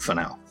Brennan for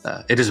now.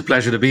 It is a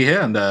pleasure to be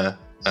here and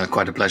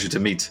quite a pleasure to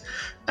meet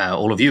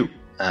all of you.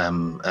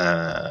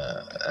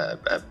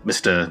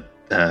 Mr.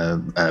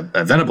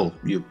 Venable,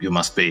 you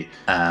must be.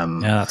 Yeah,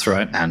 that's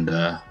right. And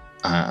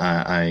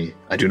I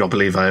do not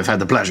believe I have had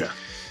the pleasure.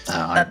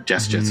 I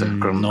gesture to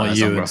Grum.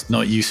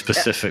 Not you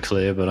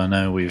specifically, but I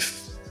know we've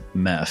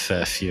met a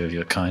fair few of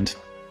your kind.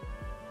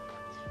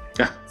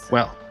 Yeah,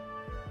 well,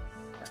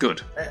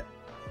 good.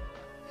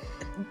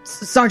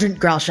 Sergeant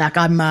Growlshack,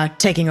 I'm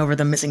taking over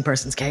the missing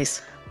persons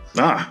case.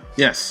 Ah,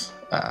 yes.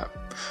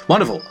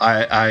 Wonderful.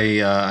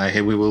 I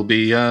hear we will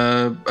be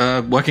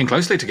working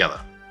closely together.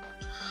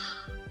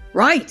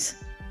 Right.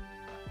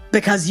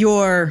 Because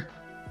you're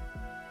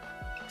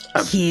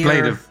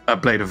here. A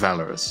blade of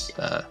Valorous.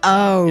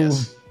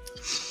 Yes.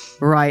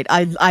 Right.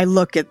 I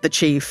look at the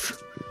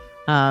chief.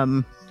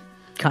 Kind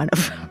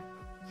of.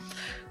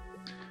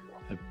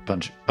 A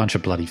bunch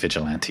of bloody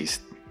vigilantes.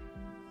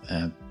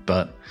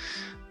 But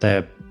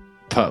they've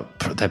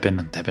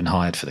been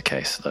hired for the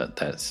case.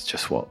 That's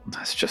just what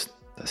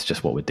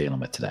we're dealing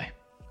with today.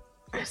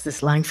 Is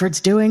this Langford's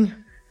doing?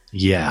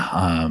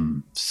 Yeah,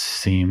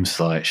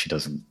 seems like she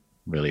doesn't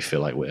really feel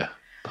like we're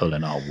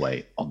pulling our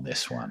weight on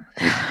this one.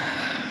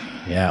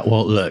 Yeah,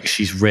 well, look,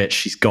 she's rich.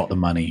 She's got the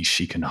money.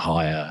 She can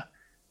hire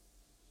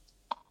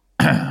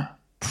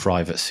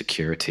private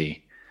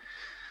security.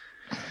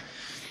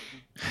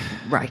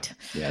 Right.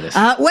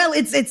 Yeah. Well,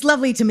 it's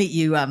lovely to meet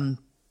you,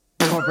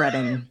 Tor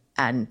Brennan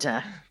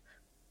and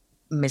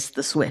Miss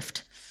the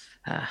Swift.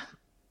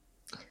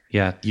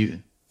 Yeah,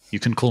 you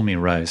can call me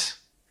Rose.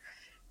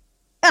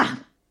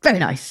 Very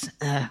nice,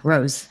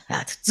 Rose.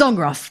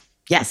 Zongroff.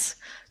 Yes.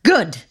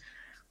 Good.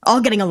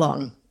 All getting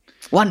along.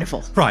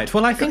 Wonderful. Right,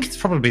 well, I think it's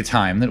probably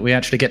time that we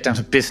actually get down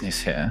to business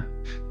here.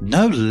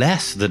 No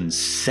less than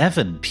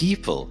 7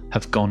 people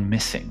have gone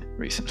missing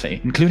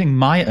recently, including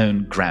my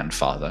own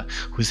grandfather,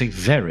 who is a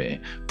very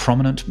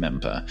prominent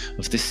member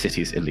of this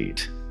city's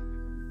elite.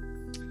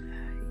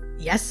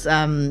 Yes,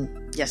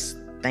 yes,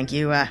 thank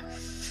you,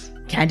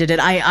 candidate.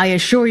 I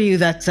assure you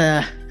that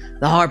the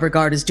Harbor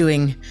Guard is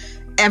doing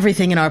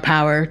everything in our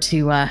power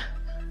to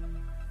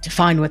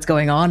find what's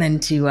going on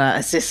and to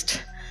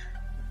assist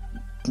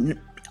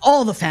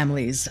all the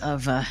families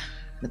of the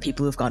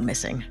people who've gone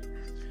missing.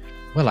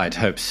 Well, I'd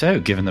hope so,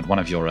 given that one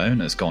of your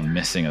own has gone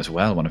missing as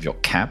well, one of your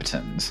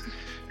captains.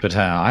 But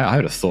I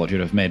would have thought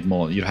you'd had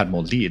more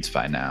leads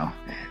by now.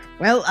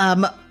 Well,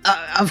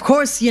 of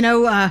course,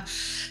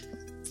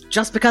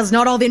 just because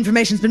not all the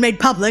information's been made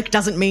public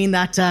doesn't mean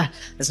that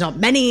there's not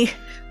many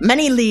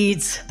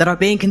leads that are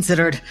being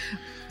considered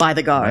by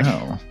the Guard.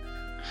 Well,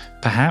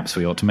 perhaps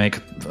we ought to make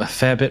a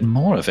fair bit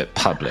more of it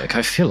public.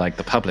 I feel like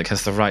the public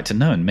has the right to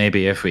know, and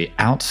maybe if we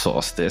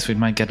outsource this, we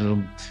might get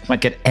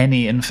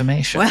any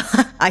information. Well,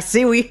 I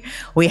see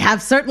we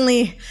have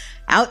certainly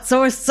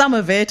outsourced some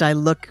of it. I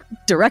look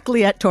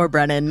directly at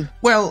Torbrennan.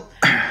 Well,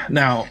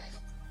 now,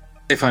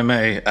 if I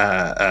may,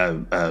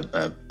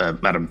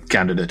 Madam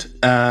Candidate,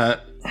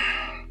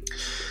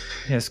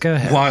 yes, go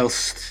ahead.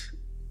 Whilst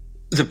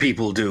the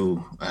people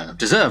do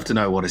deserve to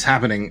know what is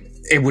happening,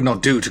 it would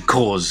not do to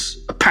cause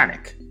a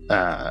panic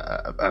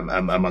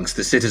amongst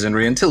the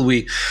citizenry until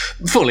we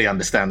fully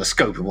understand the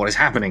scope of what is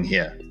happening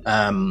here.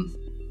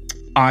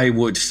 I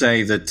would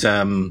say that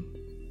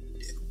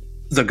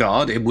the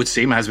Guard, it would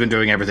seem, has been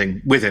doing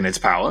everything within its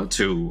power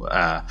to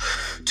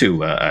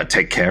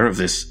take care of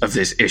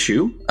this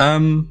issue.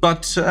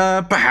 But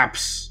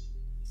perhaps,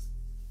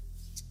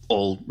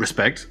 all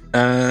respect,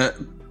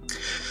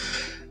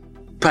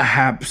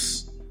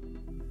 perhaps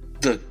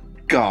the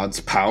Guard's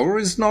power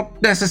is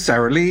not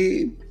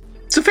necessarily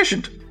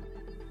sufficient.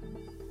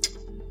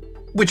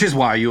 Which is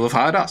why you have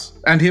hired us.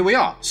 And here we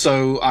are.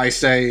 So I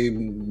say,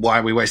 why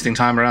are we wasting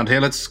time around here?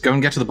 Let's go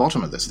and get to the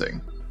bottom of this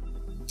thing.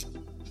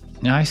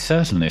 I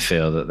certainly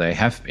feel that they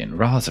have been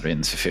rather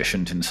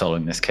insufficient in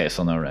solving this case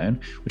on their own,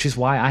 which is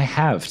why I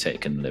have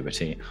taken the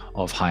liberty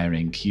of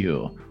hiring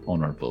you,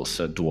 Honourable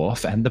Sir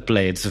Dwarf, and the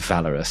Blades of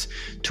Valorous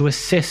to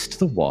assist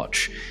the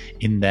Watch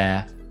in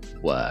their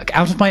work,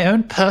 out of my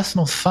own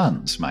personal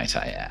funds, might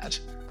I add.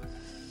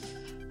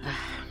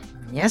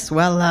 Yes,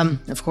 well,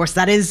 of course,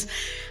 that is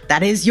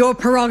your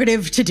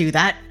prerogative to do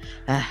that,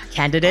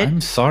 candidate. I'm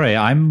sorry,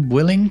 I'm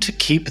willing to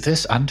keep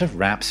this under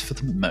wraps for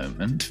the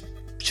moment,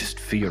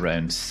 just for your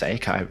own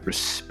sake. I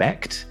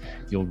respect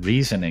your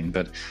reasoning,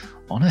 but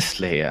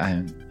honestly,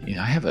 I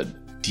have a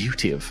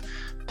duty of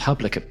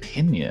public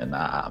opinion.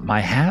 My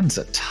hands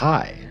are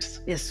tied.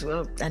 Yes,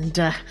 well,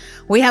 and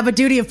we have a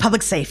duty of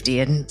public safety,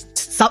 and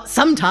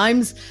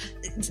sometimes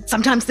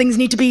things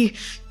need to be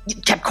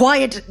kept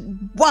quiet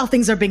while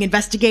things are being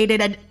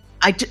investigated, and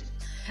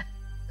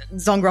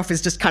Zongroff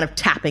is just kind of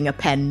tapping a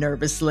pen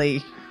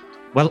nervously.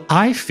 Well,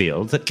 I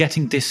feel that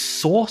getting this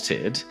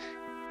sorted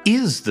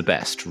is the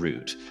best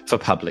route for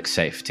public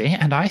safety,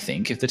 and I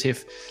think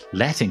if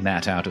letting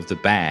that out of the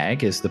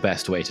bag is the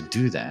best way to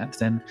do that,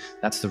 then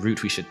that's the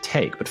route we should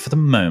take. But for the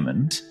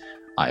moment,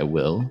 I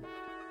will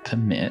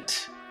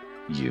permit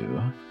you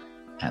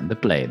and the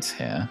Blades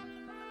here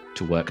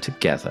to work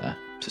together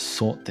to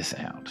sort this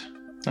out.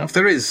 Now, if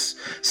there is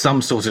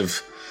some sort of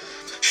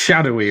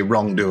shadowy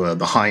wrongdoer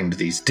behind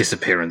these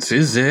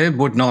disappearances, it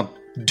would not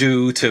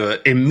do to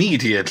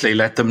immediately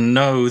let them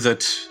know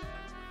that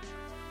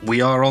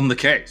we are on the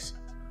case.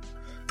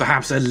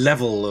 Perhaps a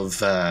level of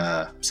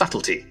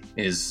subtlety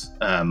is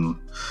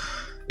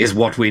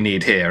what we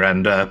need here,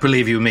 and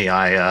believe you me,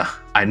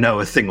 I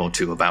know a thing or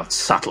two about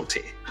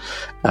subtlety.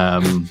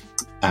 I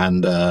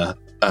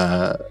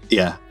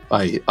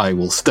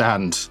will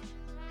stand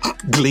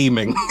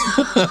gleaming.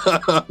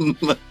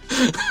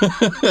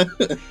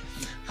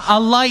 A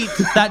light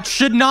that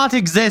should not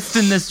exist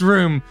in this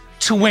room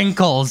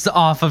twinkles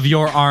off of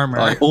your armor.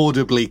 I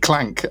audibly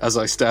clank as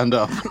I stand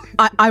up.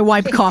 I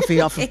wipe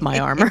coffee off of my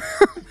armor.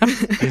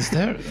 Is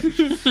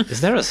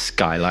there a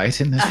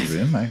skylight in this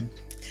room?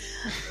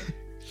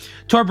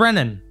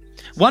 Torbrennan,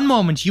 one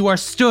moment you are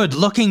stood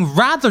looking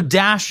rather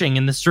dashing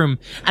in this room,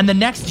 and the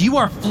next you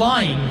are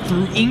flying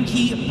through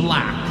inky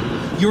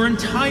black. Your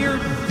entire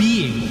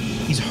being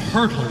is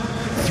hurtled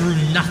through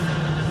nothing,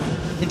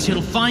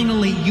 until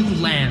finally you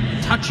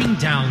land, touching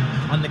down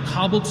on the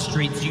cobbled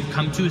streets you've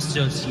come to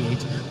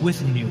associate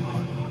with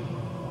Newhart.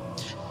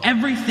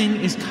 Everything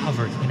is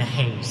covered in a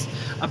haze,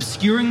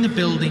 obscuring the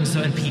buildings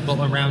and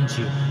people around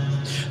you.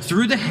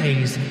 Through the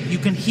haze, you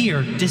can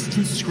hear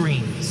distant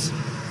screams.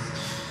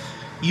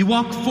 You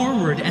walk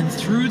forward, and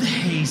through the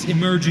haze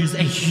emerges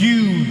a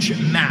huge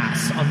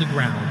mass on the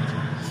ground.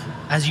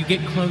 As you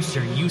get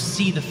closer, you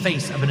see the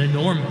face of an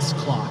enormous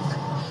clock,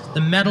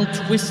 the metal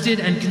twisted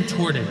and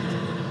contorted.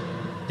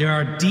 There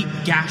are deep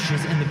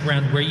gashes in the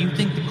ground where you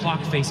think the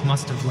clock face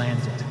must have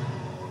landed.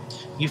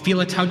 You feel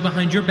a tug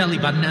behind your belly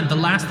button, and the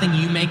last thing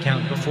you make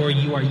out before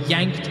you are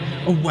yanked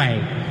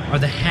away are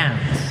the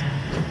hands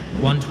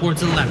one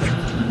towards 11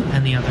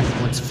 and the other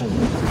towards 4.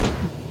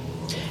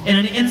 In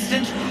an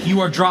instant,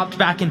 you are dropped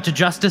back into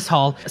Justice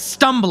Hall,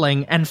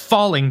 stumbling and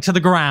falling to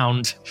the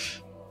ground,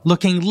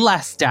 looking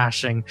less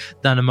dashing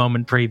than a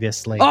moment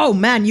previously. Oh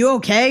man, you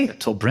okay?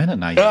 Tor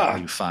Brennan, are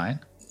you fine?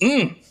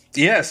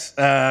 Yes,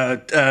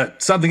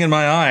 something in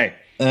my eye.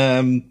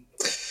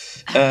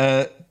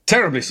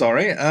 Terribly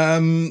sorry.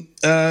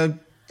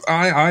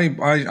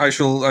 I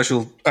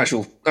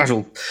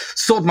shall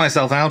sort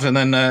myself out, and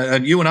then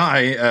you and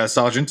I,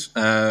 Sergeant,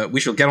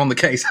 we shall get on the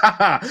case.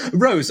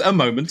 Rose, a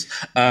moment.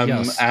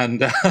 Yes.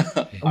 And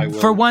I will.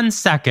 For 1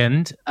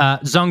 second,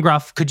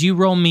 Zongroff, could you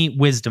roll me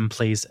wisdom,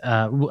 please?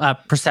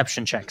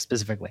 Perception check,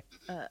 specifically.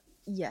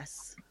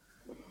 Yes.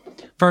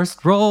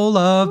 First roll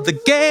of the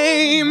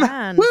game!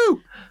 Man.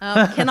 Woo!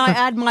 Can I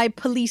add my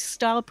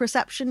police-style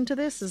perception to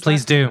this?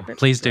 Please do.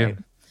 Please do.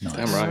 Nice.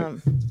 Damn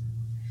right.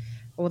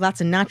 Well,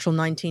 that's a natural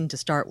 19 to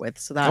start with,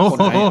 so that's Oh,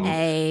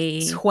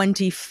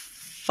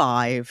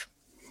 25.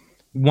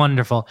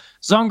 wonderful.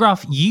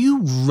 Zongroff,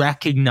 you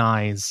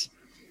recognize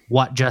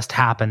what just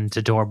happened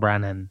to Tor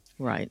Brennan.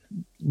 Right.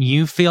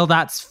 You feel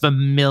that's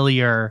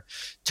familiar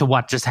to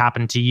what just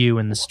happened to you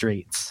in the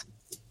streets.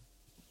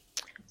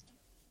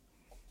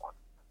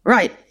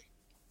 Right.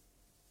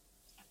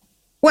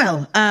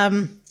 Well,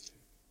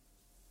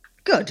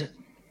 good.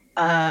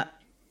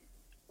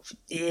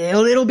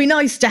 It'll be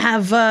nice to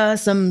have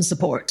some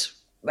support.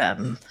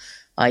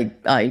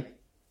 I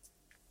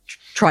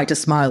try to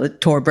smile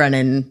at Tor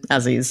Brennan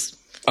as he's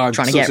trying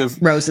to get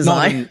Rose's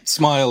eye.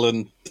 Smile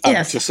and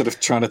Yes. just sort of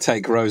trying to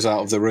take Rose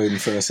out of the room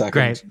for a second.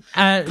 Great.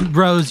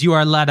 Rose, you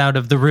are led out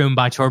of the room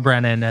by Tor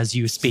Brennan as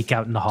you speak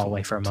out in the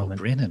hallway for a moment.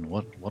 Brennan,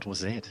 what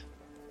was it?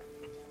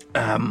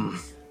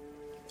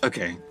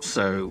 Okay,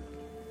 so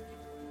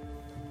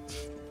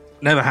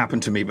never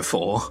happened to me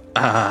before.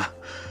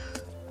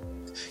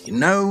 You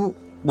know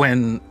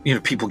when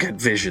people get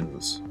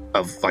visions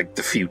of like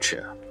the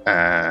future.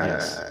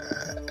 Yes.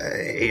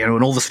 In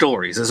all the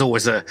stories, there's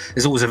always a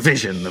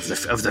vision of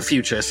the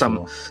future,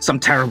 some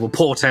terrible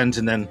portent,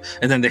 and then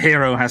the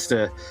hero has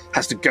to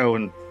go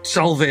and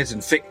solve it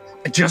and fix.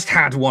 I just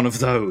had one of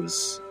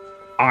those.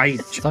 I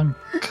think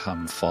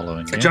I'm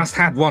following you. I just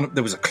had one.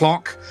 There was a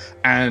clock,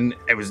 and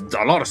it was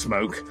a lot of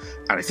smoke,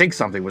 and I think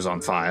something was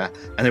on fire.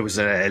 And there was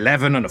an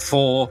 11 and a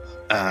 4,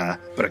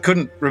 but I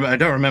couldn't. I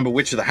don't remember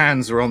which of the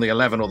hands were on the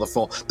 11 or the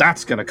 4.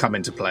 That's going to come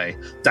into play.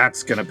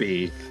 That's going to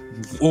be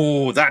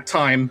that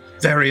time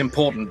very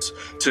important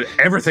to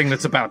everything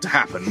that's about to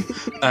happen.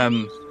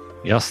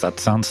 Yes, that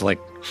sounds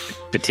like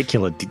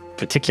particular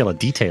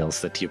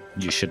details that you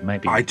should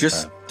maybe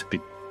be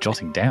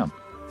jotting down.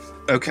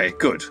 Okay,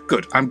 good.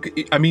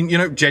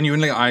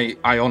 Genuinely, I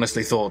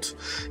honestly thought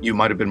you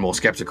might have been more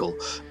skeptical.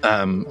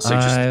 It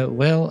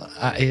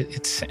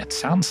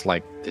sounds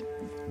like that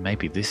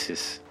maybe this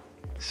is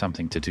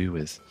something to do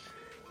with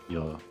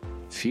your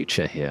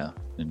future here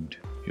and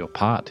your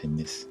part in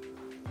this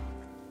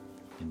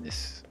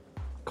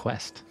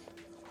quest.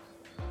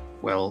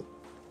 Well,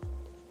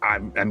 I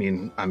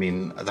mean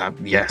that.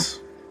 Yes,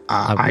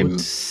 I would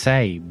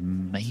say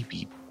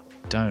maybe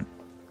don't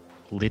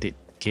let it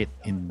get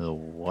in the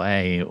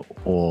way,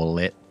 or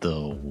let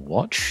the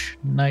watch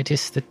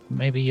notice that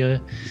maybe you're,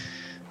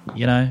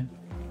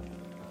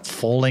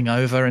 falling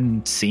over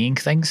and seeing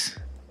things.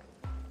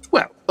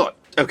 Well,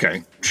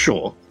 okay,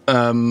 sure.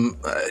 I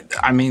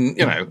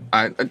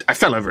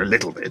fell over a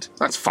little bit.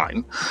 That's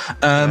fine.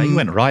 You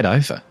went right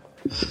over.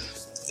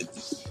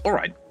 All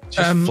right.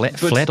 Just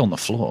flat on the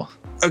floor.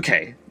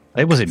 Okay.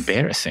 It was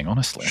embarrassing,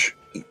 honestly.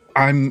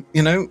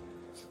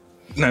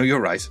 No, you're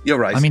right.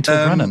 I mean,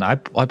 Tor Brennan, I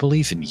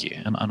believe in you,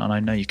 and I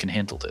know you can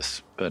handle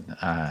this, but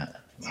I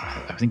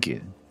think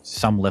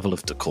some level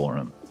of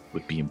decorum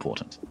would be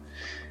important.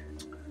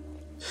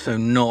 So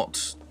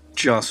not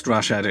just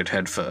rush at it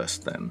head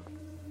first, then?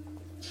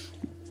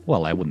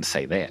 Well, I wouldn't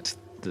say that.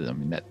 I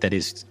mean,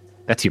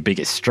 that's your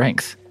biggest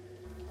strength.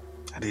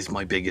 That is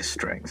my biggest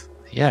strength.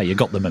 Yeah, you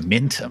got the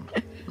momentum.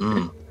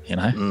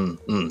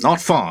 Not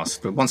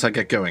fast, but once I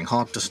get going,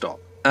 hard to stop.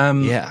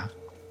 Yeah.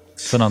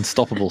 It's an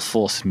unstoppable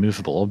force,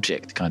 movable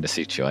object kind of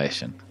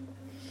situation.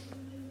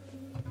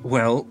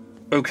 Well,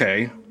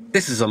 okay.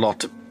 This is a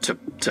lot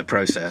to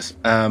process.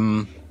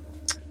 I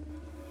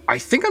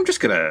think I'm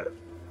just gonna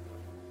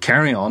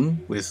carry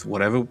on with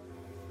whatever.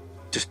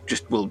 Just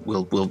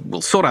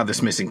we'll sort out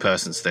this missing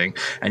persons thing.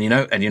 And you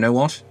know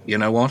what?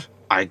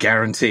 I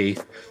guarantee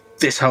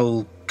this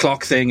whole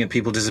clock thing and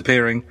people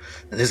disappearing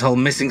and this whole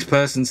missing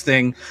persons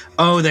thing.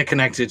 Oh, they're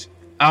connected.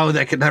 Oh,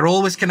 they're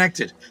always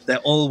connected. They're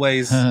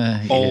always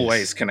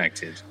always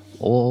connected.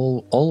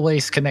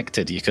 Always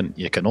connected. You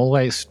can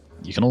always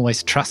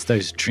trust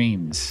those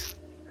dreams.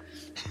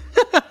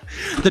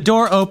 The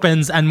door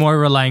opens and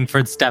Moira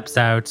Langford steps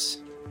out.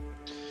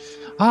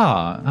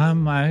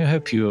 I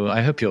hope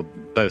you're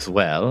both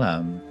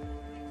well.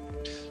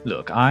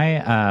 Look,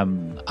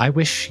 I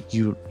wish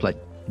you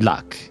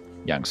luck,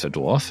 young Sir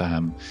Dwarf.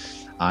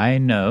 I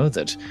know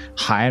that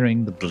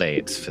hiring the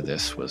Blades for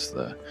this was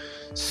the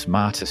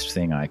smartest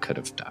thing I could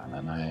have done,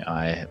 and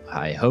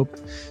I hope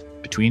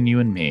between you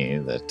and me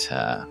that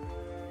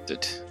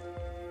that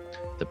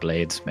the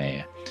blades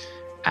may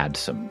add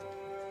some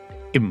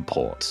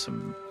import,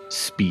 some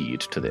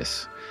speed to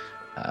this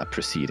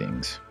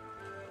proceedings.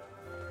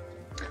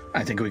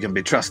 I think we can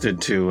be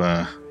trusted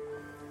to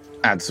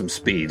add some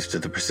speed to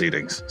the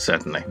proceedings,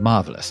 certainly.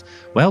 Marvelous.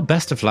 Well,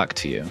 best of luck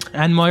to you.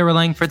 And Moira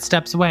Langford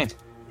steps away.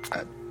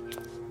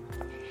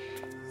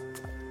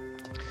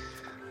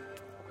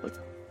 Look,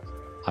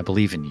 I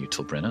believe in you,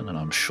 Tilbrennan, and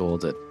I'm sure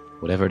that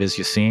whatever it is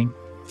you're seeing,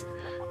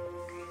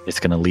 it's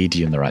going to lead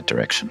you in the right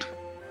direction.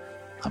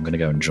 I'm going to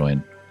go and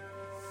join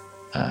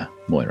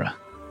Moira.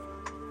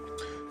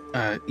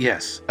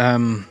 Yes.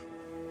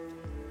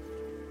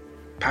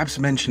 Perhaps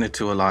mention it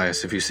to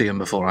Elias if you see him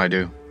before I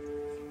do.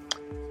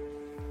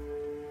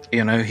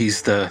 You know,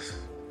 he's the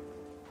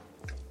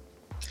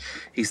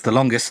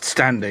longest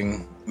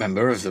standing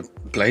member of the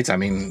Blades. I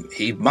mean,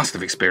 he must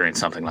have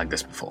experienced something like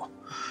this before.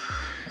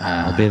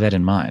 I'll bear that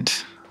in mind.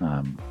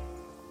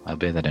 I'll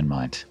bear that in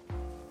mind.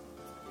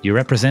 You're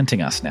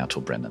representing us now,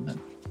 Tilbrennan, and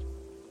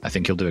I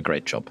think you'll do a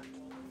great job.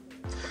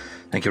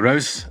 Thank you,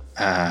 Rose.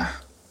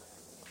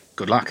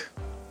 Good luck.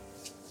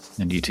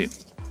 And you too.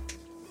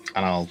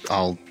 And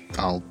I'll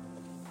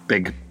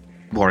big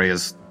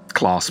warrior's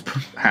clasp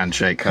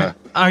handshake her.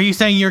 Are you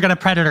saying you're going to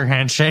predator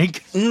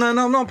handshake? No,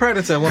 not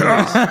predator. One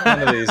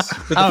of these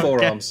with the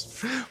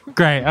forearms.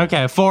 Great.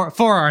 Okay.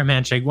 Forearm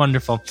handshake.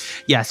 Wonderful.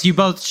 Yes, you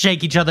both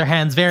shake each other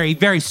hands very,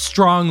 very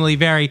strongly,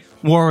 very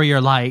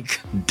warrior-like.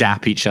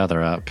 Dap each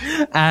other up.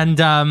 And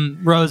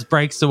Rose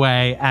breaks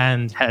away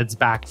and heads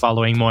back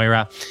following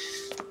Moira.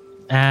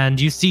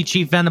 And you see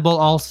Chief Venable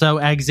also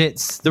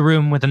exits the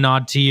room with a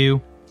nod to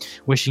you,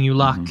 wishing you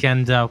luck,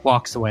 and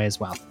walks away as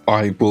well.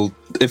 I will,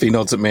 if he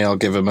nods at me, I'll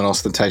give him an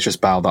ostentatious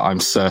bow that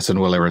I'm certain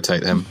will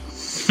irritate him.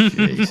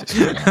 Jesus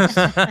Christ.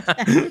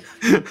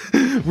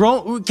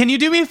 Roll. Can you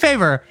do me a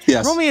favor?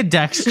 Yes. Roll me a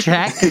dex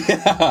check.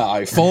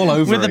 I fall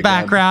over with the again.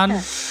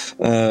 background.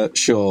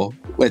 Sure.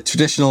 With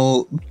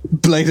traditional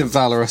Blade of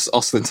Valorous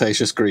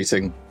ostentatious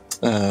greeting.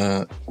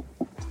 Oh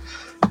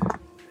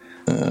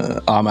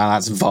man,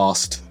 that's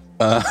vast.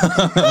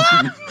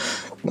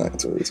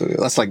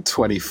 That's like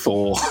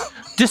 24.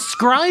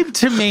 Describe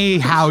to me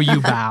how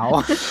you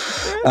bow.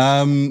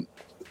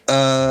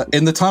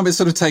 In the time it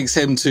sort of takes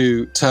him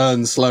to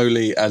turn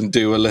slowly and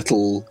do a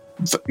little,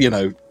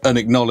 an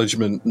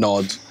acknowledgement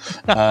nod,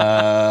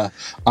 I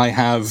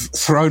have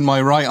thrown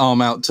my right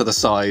arm out to the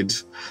side,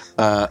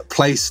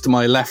 placed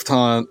my left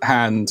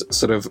hand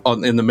sort of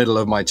in the middle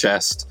of my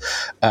chest,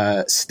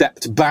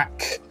 stepped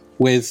back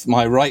with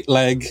my right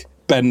leg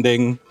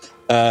bending,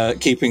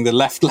 keeping the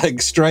left leg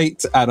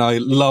straight, and I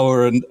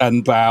lower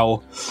and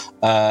bow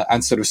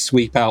and sort of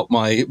sweep out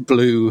my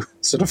blue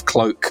sort of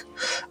cloak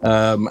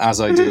as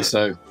I do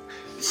so.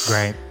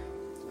 Great.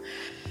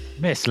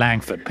 Miss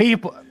Langford,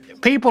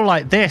 people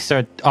like this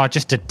are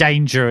just a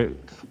danger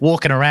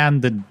walking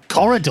around the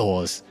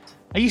corridors.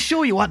 Are you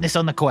sure you want this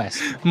on the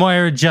quest?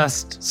 Moira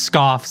just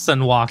scoffs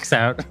and walks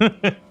out.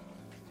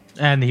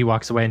 And he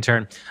walks away in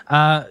turn.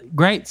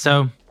 Great,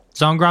 so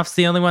Zongroff's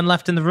the only one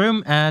left in the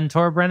room, and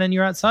Tora Brennan,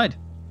 you're outside.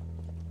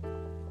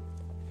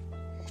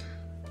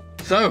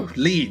 So,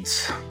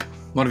 leads.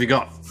 What have you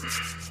got?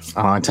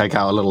 And I take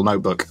out a little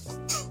notebook.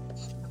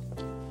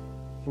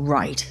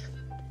 Right.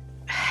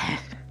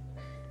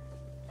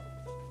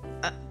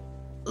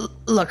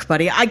 Look,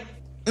 buddy,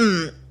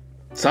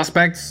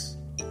 Suspects,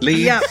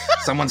 leads,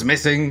 someone's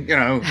missing,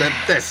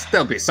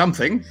 there'll be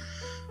something.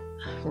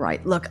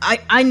 Right, look,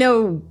 I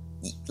know...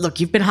 Look,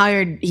 you've been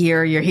hired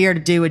here. You're here to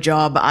do a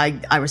job.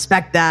 I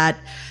respect that.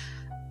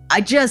 I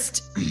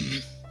just...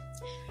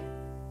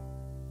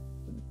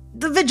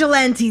 The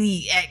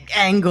vigilante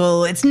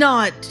angle, it's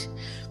not...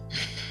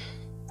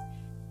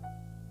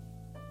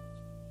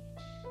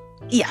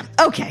 Yeah,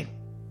 okay.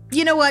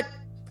 You know what?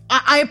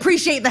 I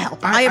appreciate the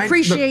help. I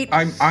appreciate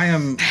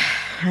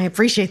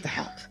the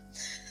help.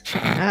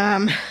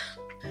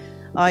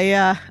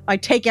 I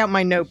take out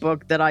my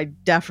notebook that I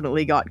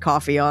definitely got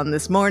coffee on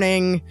this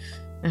morning.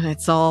 And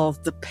it's all,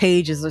 the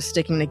pages are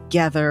sticking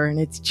together, and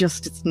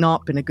it's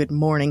not been a good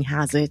morning,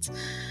 has it?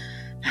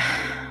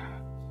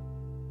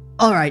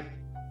 All right.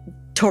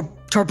 Tor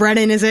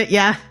Brennan, is it?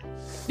 Yeah?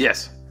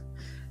 Yes.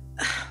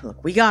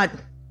 Look, we got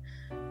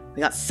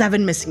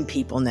 7 missing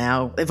people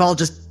now. They've all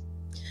just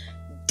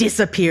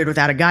disappeared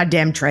without a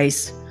goddamn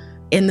trace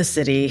in the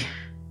city.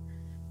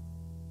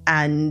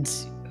 And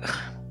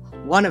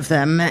one of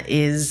them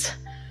is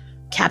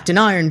Captain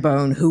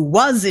Ironbone, who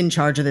was in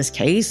charge of this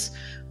case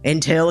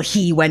until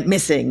he went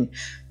missing.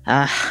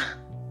 I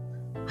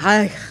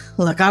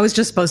was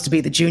just supposed to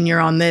be the junior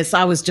on this.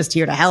 I was just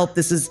here to help.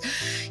 This is,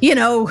 it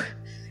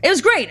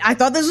was great. I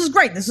thought this was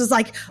great. This was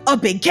like a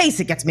big case.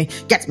 It gets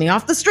me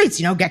off the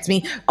streets, gets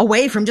me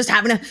away from just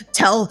having to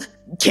tell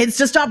kids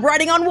to stop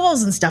writing on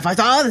walls and stuff. I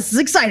thought, this is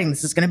exciting.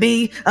 This is going to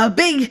be a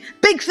big,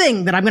 big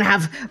thing that I'm going to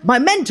have my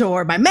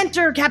mentor,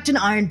 Captain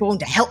Ironbone,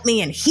 to help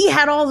me. And he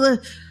had all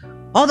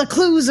the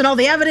clues and all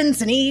the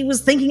evidence, and he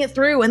was thinking it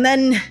through. And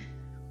then,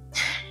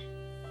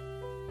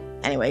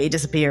 anyway, he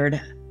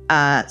disappeared.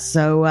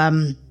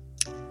 So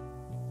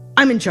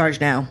I'm in charge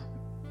now.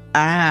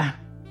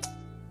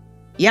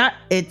 Yeah,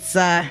 it's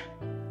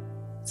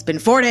been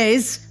 4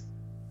 days.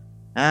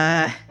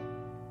 And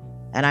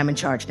I'm in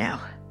charge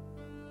now.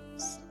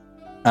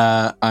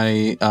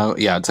 I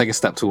take a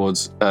step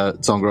towards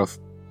Zongroff.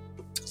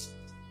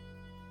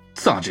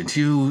 Sergeant,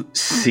 you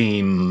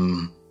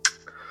seem...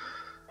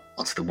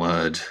 what's the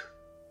word?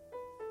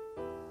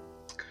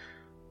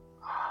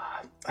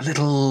 A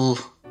little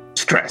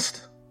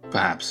stressed,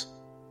 perhaps.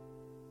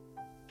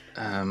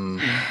 I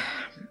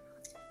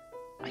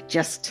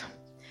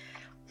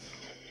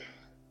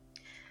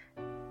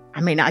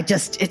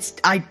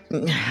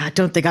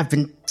don't think I've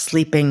been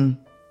sleeping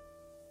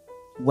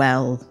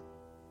well.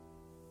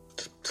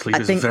 Sleep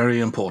is very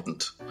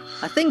important.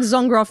 I think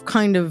Zongroff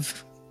kind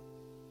of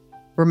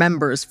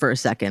remembers for a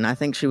second. I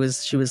think she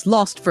was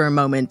lost for a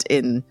moment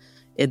in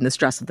the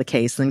stress of the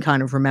case, then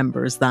kind of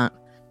remembers that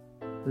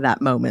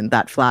moment,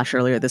 that flash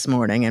earlier this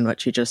morning, and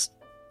what she just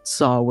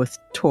saw with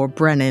Tor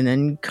Brennan,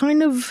 and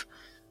kind of,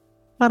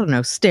 I don't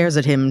know, stares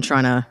at him,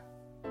 trying to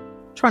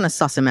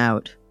suss him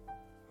out.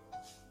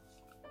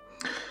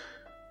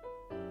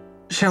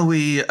 Shall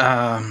we,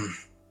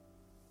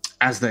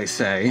 as they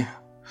say,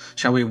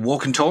 shall we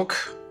walk and talk?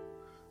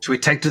 Shall we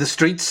take to the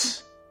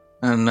streets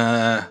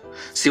and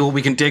see what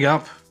we can dig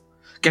up?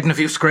 Get in a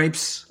few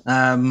scrapes?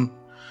 It's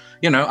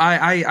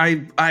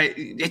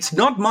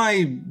not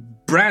my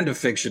brand of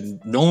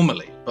fiction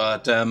normally,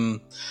 but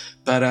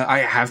I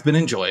have been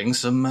enjoying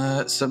some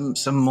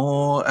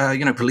more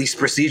police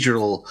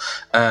procedural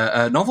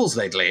novels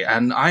lately,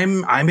 and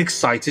I'm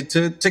excited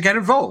to get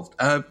involved.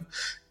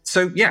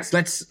 So yes,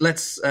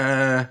 let's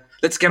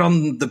get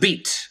on the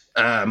beat.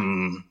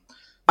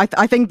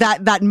 I think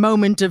that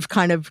moment of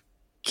kind of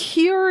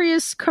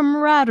curious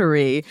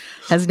camaraderie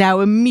has now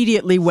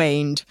immediately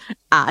waned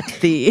at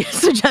the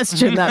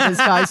suggestion that this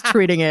guy's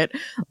treating it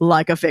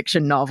like a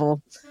fiction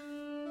novel.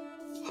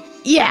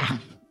 Yeah.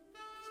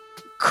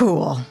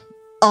 Cool.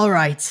 All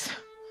right.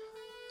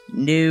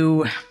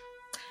 New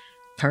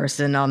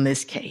person on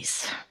this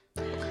case.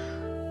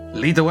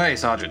 Lead the way,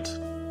 Sergeant.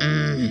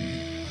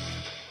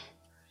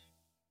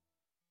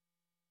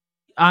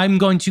 I'm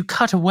going to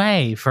cut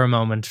away for a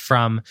moment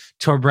from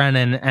Tor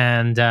Brennan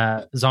and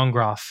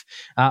Zongroff.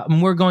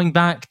 We're going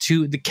back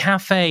to the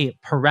Cafe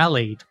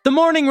Peril. The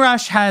morning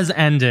rush has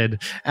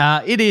ended.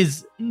 It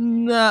is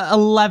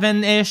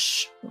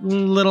 11-ish,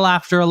 little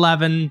after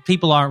 11.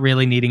 People aren't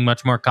really needing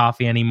much more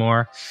coffee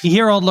anymore. You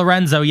hear old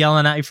Lorenzo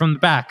yelling at you from the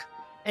back.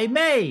 Hey,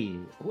 May,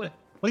 what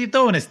are you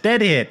doing? It's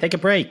dead here. Take a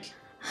break.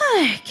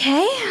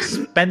 Okay.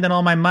 Spending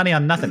all my money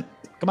on nothing.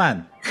 Come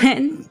on.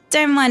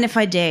 Don't mind if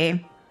I do.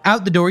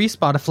 Out the door, you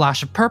spot a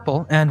flash of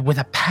purple, and with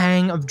a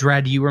pang of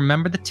dread, you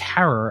remember the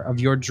terror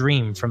of your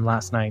dream from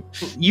last night.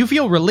 You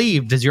feel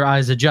relieved as your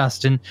eyes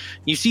adjust, and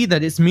you see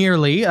that it's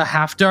merely a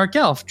half-dark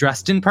elf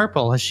dressed in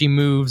purple. As she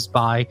moves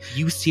by,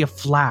 you see a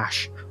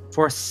flash,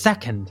 for a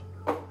second,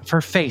 of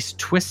her face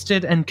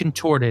twisted and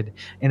contorted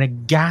in a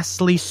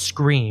ghastly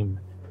scream.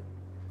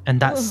 And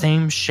that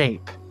same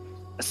shape,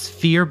 a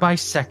sphere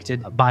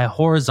bisected by a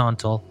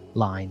horizontal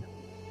line.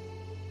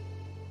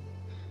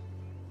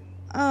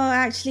 Oh,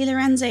 actually,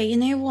 Lorenzo, you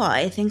know what?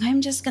 I think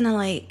I'm just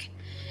gonna,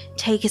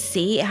 take a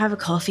seat, have a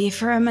coffee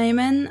for a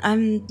moment.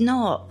 I'm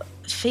not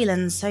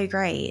feeling so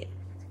great.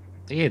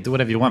 Yeah, do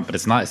whatever you want, but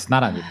it's not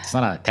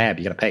a tab.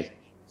 You gotta pay.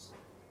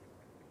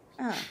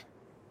 Oh.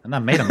 I'm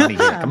not made of money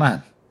here. Come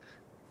on.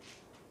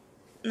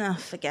 No,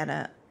 forget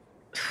it.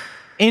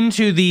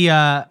 Into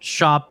the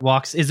shop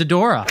walks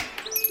Isadora.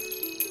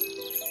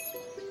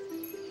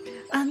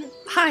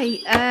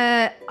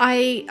 Hi.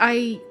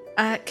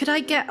 Could I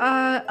get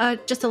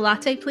just a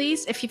latte,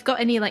 please? If you've got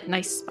any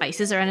nice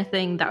spices or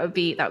anything, that would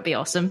be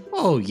awesome.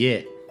 Oh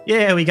yeah,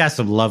 we got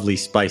some lovely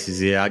spices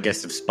here. I'll get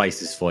some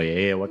spices for you.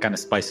 Yeah, what kind of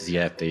spices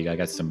you after? I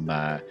got some.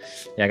 I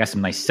got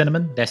some nice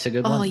cinnamon. That's a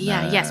good one. Oh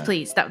yeah, yes,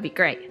 please. That would be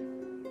great.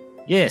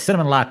 Yeah,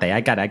 cinnamon latte.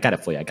 I got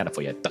it for you.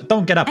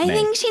 Don't get up, May. I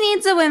think she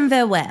needs a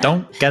Winver Whip.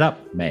 Don't get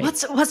up, May.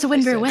 What's a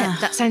Winver Whip?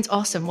 That sounds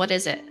awesome. What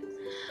is it?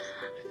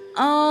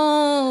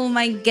 Oh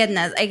my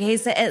goodness. Okay,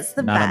 so it's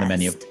the Not best. on the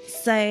menu.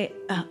 So,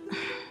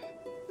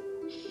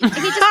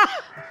 okay,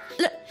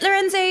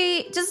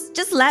 Lorenzo,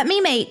 just let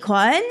me make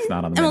one, It's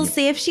not on the and we'll menu.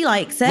 see if she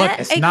likes it. Look,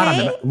 it's not on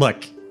the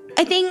look.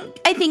 I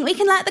think we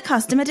can let the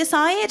customer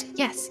decide.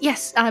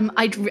 Yes.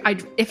 I'd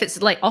if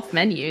it's off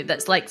menu,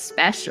 that's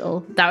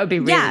special. That would be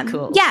really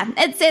cool. Yeah,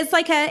 it's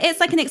like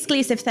an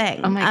exclusive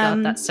thing. Oh my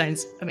god, that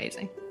sounds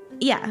amazing.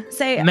 Yeah.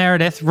 So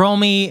Meredith, roll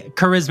me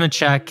charisma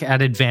check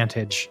at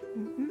advantage.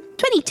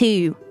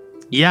 22.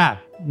 Yeah,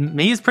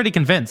 he's pretty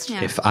convinced.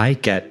 Yeah. If I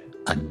get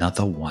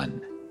another one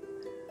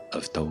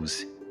of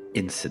those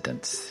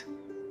incidents,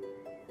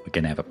 we're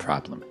gonna have a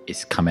problem.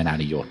 It's coming out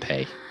of your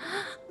pay.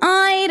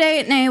 I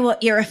don't know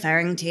what you're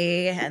referring to.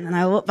 And then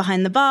I walk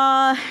behind the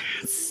bar,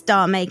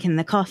 start making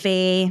the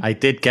coffee. I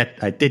did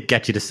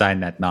get you to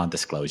sign that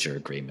non-disclosure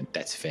agreement.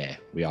 That's fair.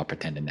 We are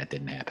pretending that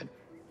didn't happen.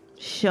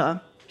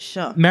 Sure.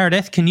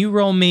 Meredith, can you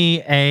roll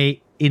me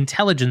a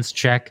intelligence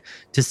check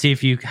to see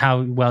if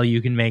how well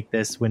you can make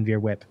this Winveer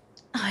whip?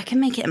 Oh, I can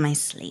make it in my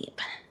sleep.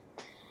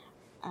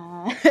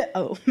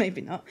 Oh,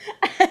 maybe not.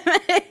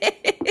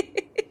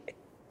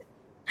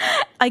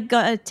 I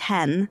got a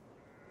 10.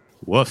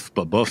 Woof,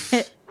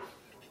 ba-boof.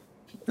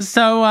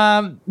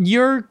 So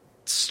you're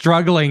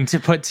struggling to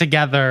put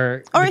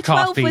together Or the a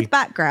 12 coffee. with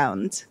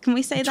background. Can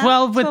we say that?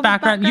 12 with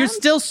background. You're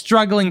still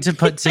struggling to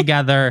put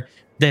together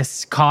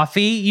this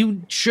coffee.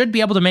 You should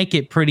be able to make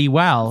it pretty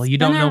well. You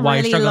don't know why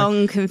you're really struggling.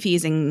 long,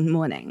 confusing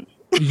morning.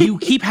 You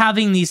keep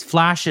having these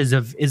flashes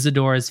of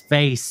Isadora's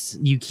face.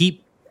 You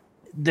keep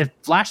the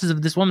flashes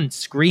of this woman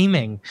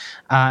screaming.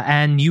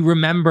 And you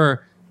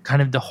remember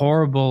kind of the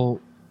horrible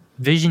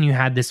vision you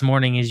had this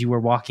morning as you were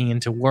walking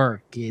into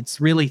work. It's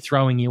really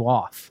throwing you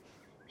off.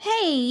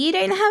 Hey, you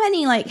don't have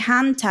any, like,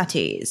 hand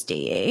tattoos, do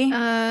you?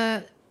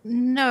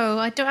 No,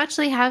 I don't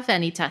actually have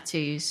any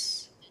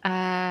tattoos.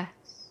 No.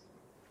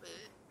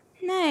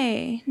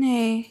 I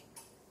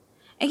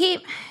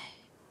keep...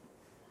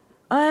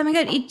 Oh my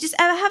god, you just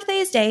ever have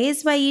those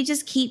days where you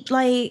just keep,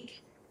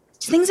 like...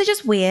 Things are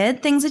just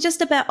weird. Things are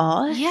just a bit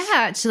odd. Yeah,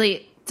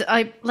 actually,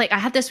 I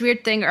had this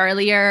weird thing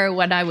earlier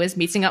when I was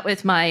meeting up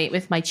with my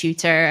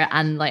tutor,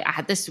 and like I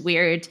had this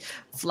weird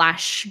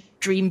flash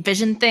dream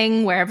vision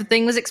thing where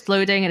everything was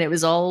exploding and it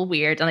was all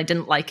weird and I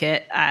didn't like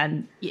it,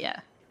 and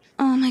yeah.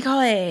 Oh my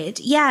god.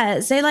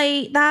 Yeah, so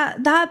like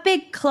that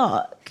big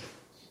clock,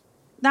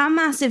 that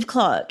massive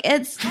clock,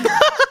 it's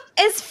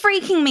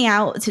freaking me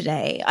out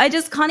today. I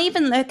just can't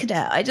even look at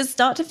it. I just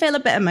start to feel a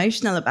bit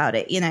emotional about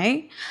it, you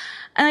know?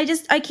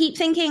 And I keep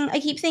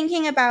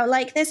thinking about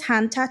like this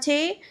hand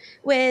tattoo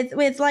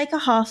with like a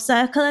half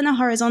circle and a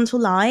horizontal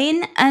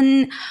line,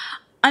 and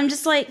I'm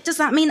just like, does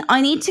that mean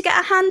I need to get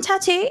a hand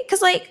tattoo?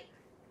 Because like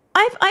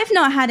I've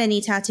not had any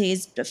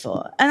tattoos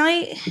before, and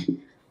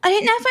I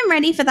don't know if I'm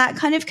ready for that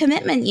kind of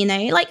commitment, you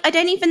know? Like, I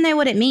don't even know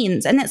what it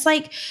means. And it's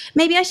like,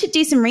 maybe I should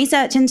do some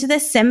research into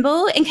this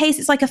symbol in case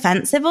it's like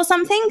offensive or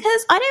something,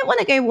 because I don't want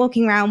to go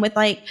walking around with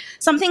like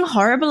something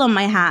horrible on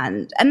my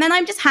hand. And then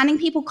I'm just handing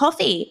people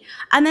coffee.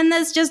 And then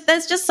there's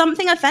just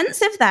something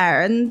offensive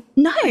there. And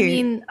no. I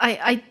mean,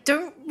 I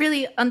don't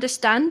really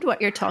understand what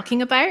you're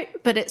talking about,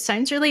 but it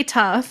sounds really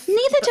tough.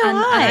 Neither do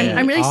I.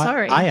 I'm really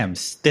sorry. I am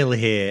still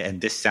here, and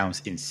this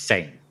sounds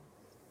insane.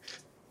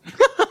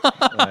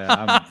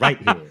 I'm right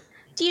here.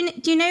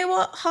 Do you know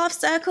what half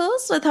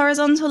circles with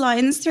horizontal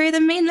lines through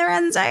them mean,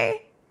 Lorenzo?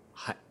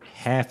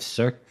 Half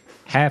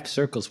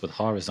circles with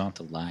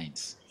horizontal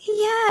lines.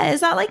 Yeah, is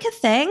that like a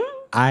thing?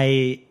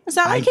 Is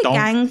that like a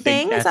gang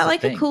thing? Is that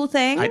like a cool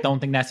thing? I don't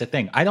think that's a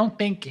thing. I don't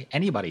think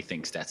anybody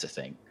thinks that's a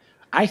thing.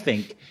 I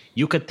think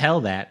you could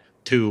tell that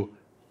to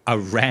a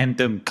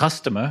random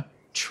customer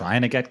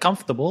trying to get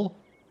comfortable,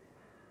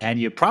 and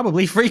you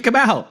probably freak them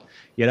out.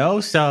 You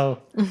know,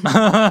 so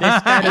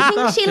I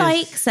think she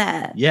likes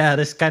it. Yeah,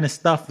 this kind of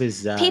stuff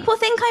is... People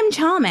think I'm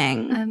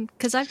charming.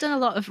 Because I've done a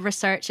lot of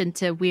research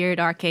into weird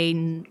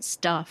arcane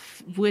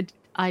stuff. Would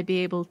I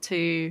be able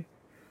to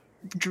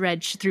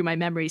dredge through my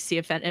memories, see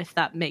if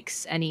that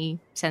makes any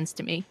sense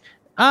to me?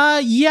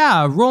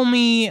 Yeah. Roll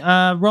me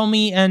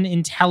an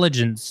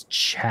intelligence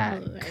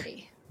check.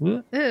 Alrighty.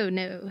 Oh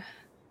no,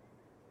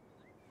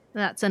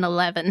 that's an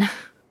 11.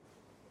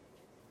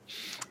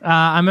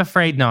 I'm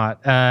afraid not.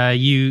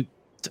 You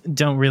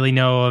don't really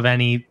know of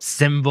any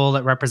symbol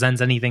that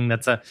represents anything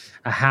that's a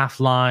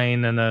half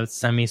line and a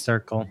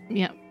semicircle.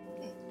 Yeah.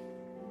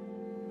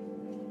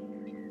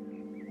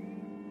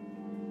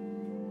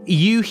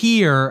 You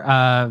hear,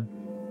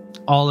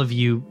 all of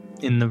you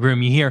in the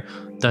room, you hear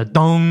the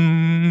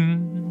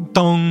dong,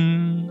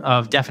 dong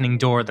of deafening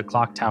door, the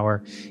clock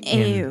tower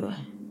in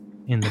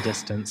the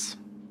distance.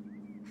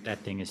 That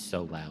thing is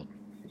so loud.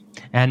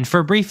 And for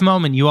a brief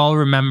moment, you all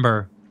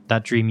remember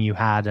that dream you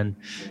had and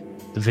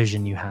the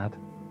vision you had.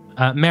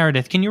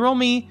 Meredith, can you roll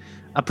me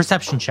a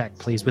perception check,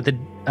 please, with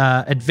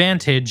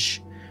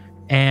advantage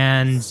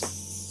and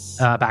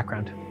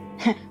background?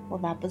 Well,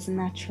 that was a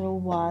natural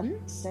 1.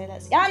 So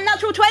let's...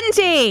 natural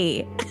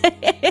 20!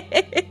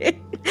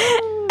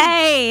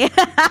 Hey!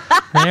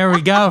 There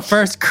we go.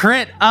 First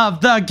crit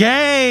of the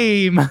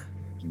game!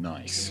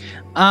 Nice.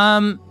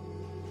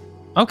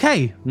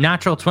 Okay,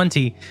 natural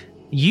 20.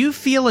 You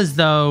feel as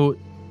though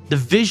the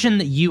vision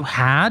that you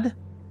had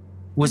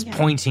was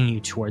pointing you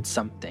towards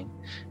something.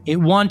 It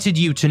wanted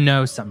you to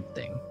know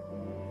something.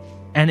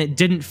 And it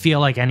didn't feel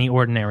like any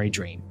ordinary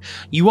dream.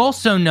 You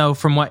also know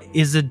from what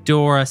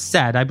Isadora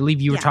said, I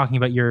believe you were talking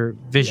about your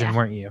vision,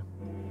 weren't you?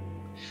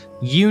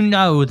 You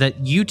know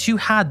that you two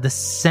had the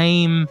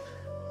same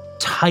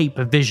type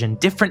of vision,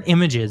 different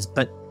images,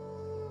 but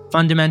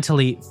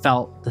fundamentally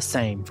felt the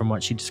same from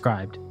what she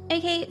described.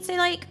 Okay, so,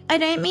 like, I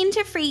don't mean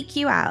to freak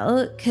you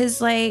out, because,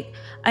 like,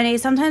 I know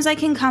sometimes I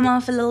can come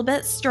off a little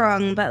bit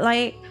strong, but,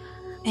 like,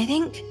 I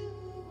think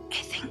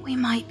we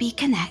might be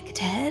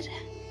connected.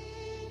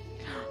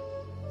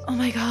 Oh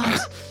my god.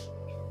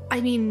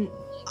 I mean,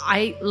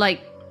 I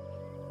like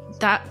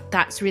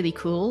that's really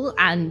cool,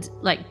 and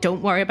like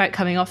don't worry about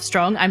coming off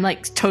strong. I'm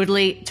like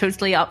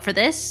totally up for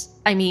this.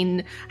 I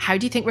mean, how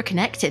do you think we're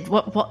connected?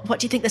 What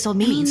do you think this all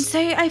means? I mean, so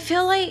I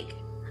feel like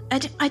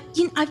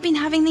I've been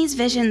having these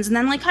visions, and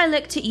then like I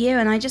looked at you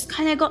and I just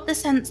kind of got the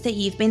sense that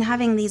you've been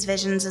having these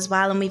visions as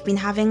well, and we've been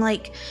having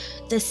like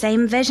the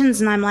same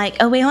visions, and I'm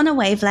like, are we on a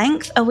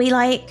wavelength? Are we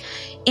like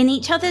in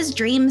each other's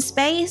dream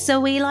space?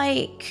 Are we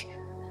like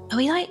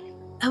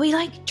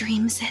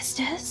dream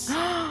sisters?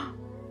 Oh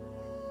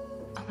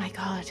my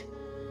god.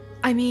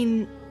 I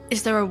mean,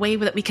 is there a way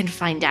that we can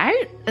find out?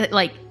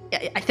 Like,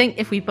 I think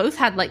if we both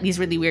had like these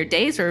really weird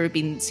days where we've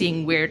been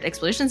seeing weird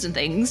explosions and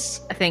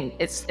things, I think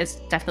it's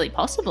definitely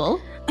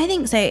possible. I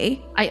think so.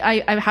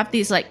 I have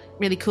these like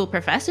really cool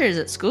professors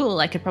at school.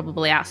 I could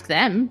probably ask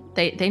them.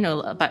 They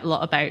know a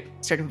lot about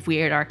sort of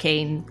weird,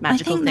 arcane,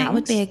 magical things. I think that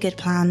would be a good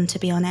plan, to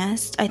be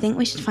honest. I think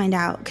we should find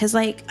out, because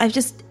like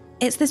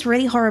it's this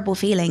really horrible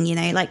feeling, you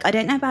know. Like, I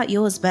don't know about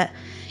yours, but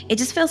it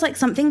just feels like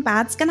something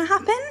bad's gonna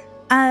happen.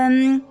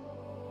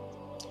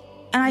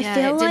 And I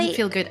feel like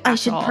feel good I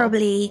should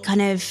probably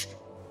kind of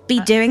be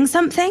doing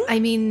something. I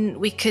mean,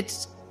 we could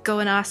go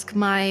and ask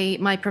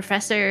my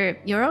professor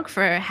Yorog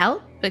for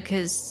help,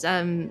 because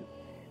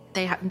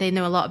they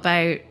know a lot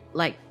about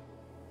like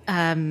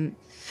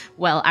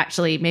well,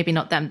 actually, maybe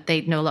not them.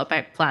 They know a lot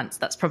about plants.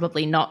 That's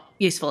probably not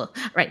useful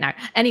right now.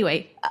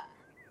 Anyway.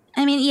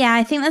 I mean, yeah,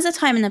 I think there's a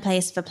time and a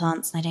place for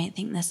plants, and I don't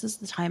think this is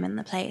the time and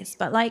the place.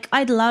 But like,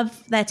 I'd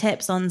love their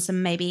tips on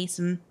some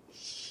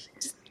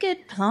just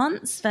good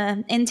plants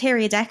for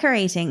interior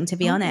decorating, to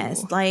be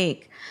honest.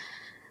 Like,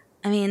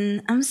 I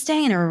mean, I'm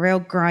staying in a real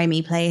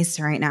grimy place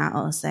right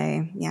now,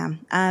 so yeah.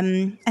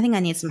 I think I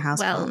need some house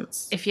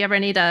plants. If you ever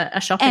need a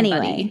shopping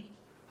buddy,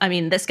 I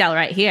mean, this gal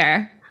right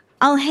here,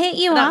 I'll hit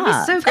you up.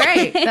 That would be so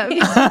great. That would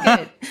be so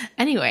good.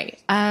 Anyway,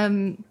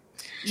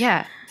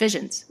 yeah,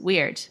 visions,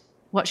 weird.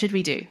 What should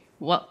we do?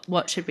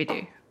 What should we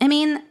do? I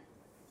mean,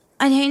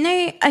 I don't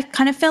know. I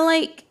kind of feel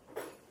like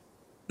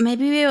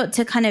maybe we ought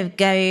to kind of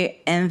go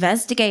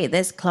investigate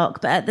this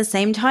clock, but at the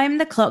same time,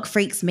 the clock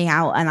freaks me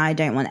out, and I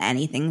don't want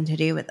anything to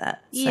do with it.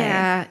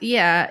 So.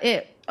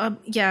 Yeah.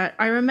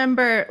 I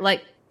remember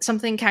like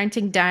something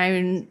counting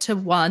down to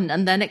 1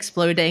 and then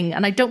exploding,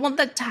 and I don't want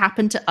that to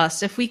happen to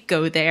us if we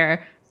go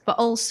there. But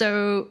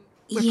also,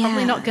 we're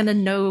probably not going to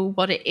know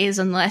what it is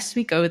unless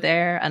we go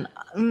there, and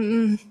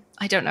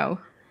I don't know.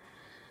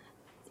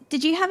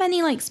 Did you have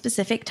any like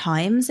specific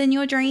times in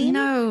your dream?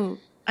 No,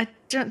 I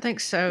don't think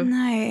so.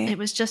 No. It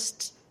was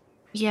just,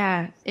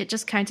 it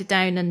just counted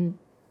down, and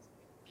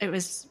it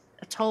was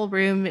a tall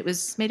room. It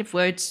was made of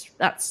wood.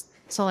 That's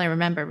all I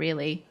remember,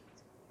 really.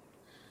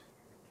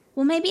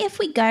 Well, maybe if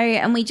we go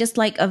and we just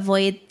like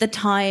avoid the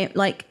time,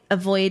 like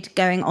avoid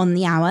going on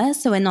the hour,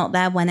 so we're not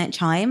there when it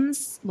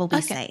chimes, we'll be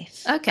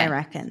safe. Okay. I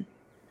reckon.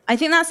 I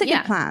think that's a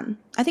good plan.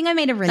 I think I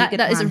made a really good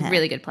plan. That is a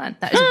really good plan.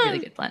 That is a really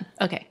good plan.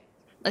 Okay,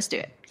 let's do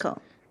it.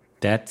 Cool.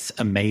 That's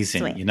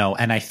amazing, Sweet. you know.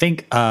 And I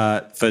think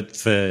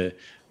for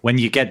when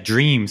you get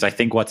dreams, I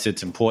think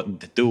it's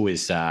important to do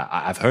is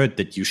I've heard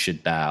that you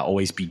should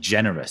always be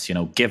generous, you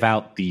know, give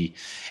out the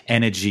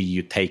energy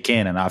you take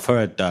in. And I've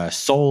heard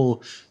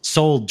soul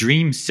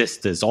dream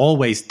sisters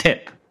always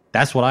tip.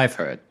 That's what I've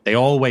heard. They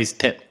always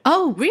tip.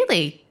 Oh,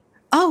 really?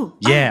 Oh,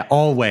 yeah,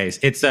 always.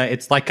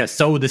 It's like a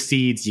sow the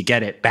seeds, you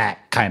get it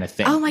back kind of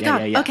thing. Oh my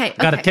God. Yeah. Okay.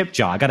 I got a tip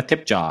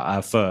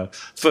jar for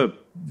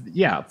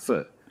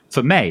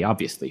May,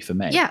 obviously, for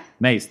May. Yeah.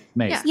 May's.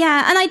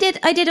 Yeah, and I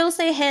did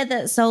also hear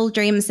that Soul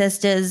Dream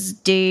Sisters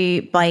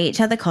do buy each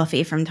other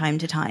coffee from time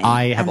to time.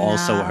 I have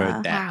also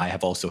heard that. Wow. I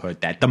have also heard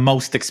that. The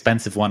most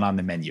expensive one on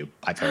the menu,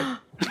 I've heard.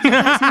 You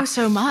guys know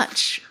so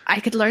much. I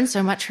could learn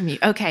so much from you.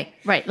 Okay,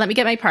 right. Let me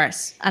get my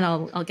purse, and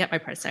I'll get my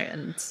purse out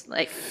and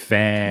like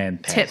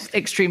Fantastic. tip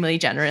extremely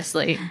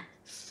generously.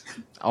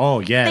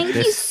 Oh yeah. Thank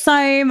you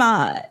so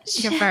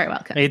much. You're very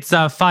welcome. It's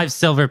 5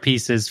 silver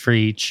pieces for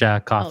each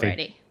coffee.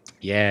 Alrighty.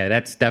 Yeah,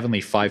 that's definitely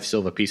 5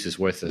 silver pieces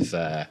worth of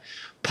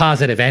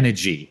positive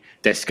energy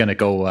that's going to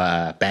go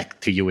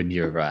back to you in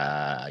your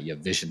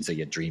visions or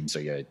your dreams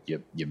or your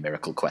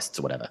miracle quests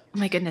or whatever. Oh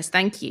my goodness,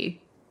 thank you.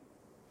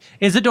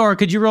 Isadora,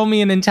 could you roll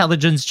me an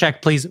intelligence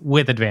check, please,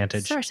 with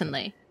advantage?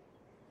 Certainly.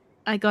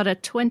 I got a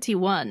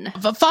 21.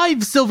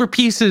 5 silver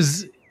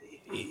pieces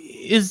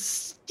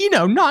is,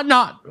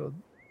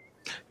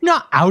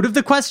 not out of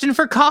the question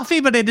for coffee,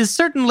 but it is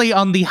certainly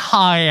on the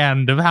high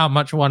end of how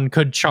much one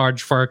could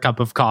charge for a cup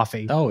of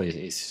coffee. Oh, it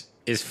is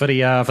for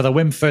the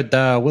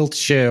Wimford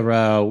Wiltshire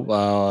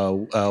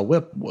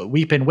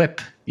Weeping Whip.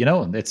 You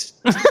know, it's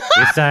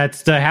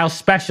the house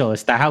special.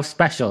 It's the house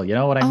special. You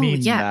know what I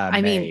mean? Yeah,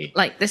 I mean,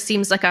 like this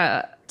seems like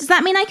a. Does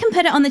that mean I can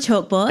put it on the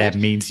chalkboard? That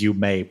means you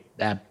may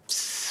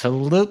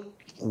absolutely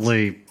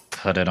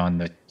put it on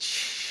the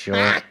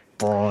chalkboard.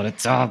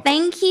 It's all.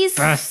 Thank you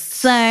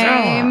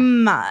so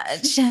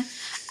much.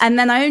 And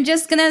then I'm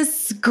just gonna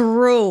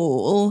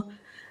scroll.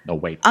 No,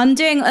 wait. I'm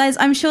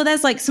sure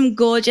there's like some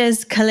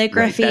gorgeous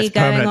calligraphy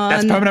going on.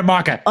 That's permanent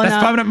marker.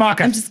 Permanent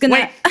marker. I'm just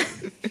gonna.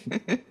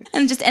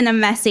 I'm just in a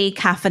messy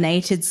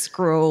caffeinated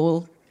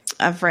scroll.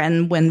 I've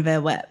written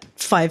Winver Whip,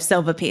 5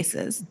 silver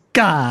pieces.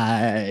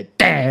 God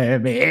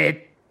damn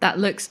it. That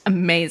looks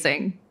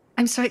amazing.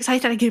 I'm so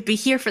excited I could be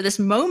here for this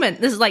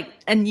moment. This is like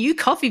a new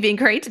coffee being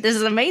created. This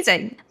is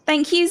amazing.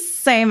 Thank you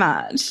so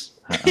much.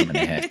 I'm going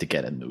to have to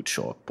get a new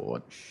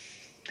chalkboard.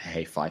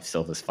 Hey, 5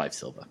 silvers, 5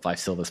 silver. 5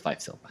 silvers,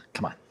 5 silver.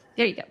 Come on.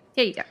 Here you go.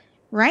 Here you go.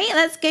 Right,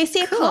 let's go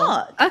see a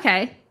clock.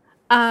 Okay.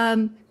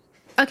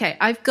 Okay,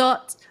 I've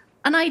got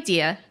an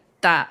idea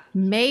that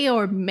may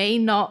or may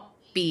not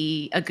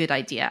be a good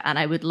idea, and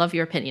I would love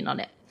your opinion on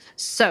it.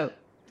 So,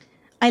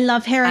 I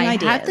love hearing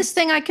ideas. I have this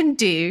thing I can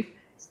do.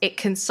 It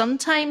can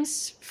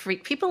sometimes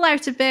freak people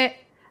out a bit,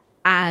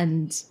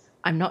 and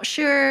I'm not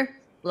sure,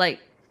 like,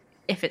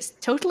 if it's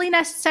totally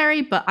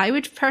necessary, but I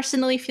would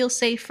personally feel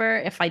safer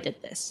if I did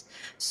this.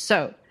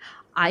 So,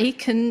 I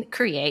can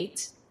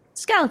create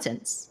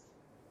skeletons.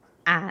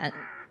 And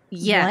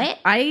What?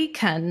 I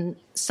can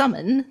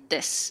summon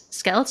this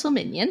skeletal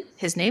minion.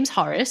 His name's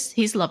Horace.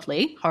 He's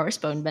lovely. Horace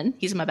Boneman.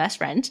 He's my best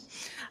friend.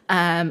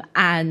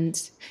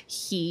 And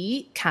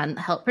he can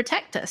help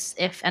protect us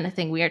if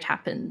anything weird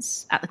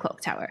happens at the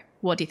clock tower.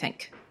 What do you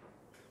think?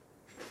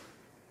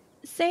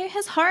 So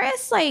has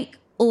Horace, like,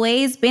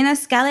 always been a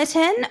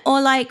skeleton? Or,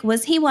 like,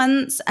 was he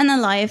once an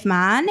alive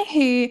man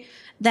who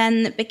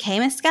then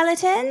became a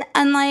skeleton?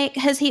 And, like,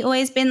 has he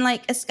always been,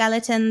 like, a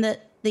skeleton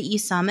that you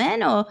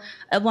summon? Or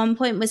at one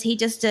point was he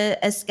just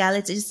a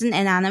skeleton, just an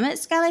inanimate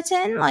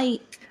skeleton?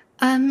 Like,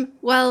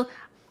 well,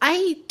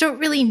 I don't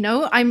really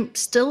know. I'm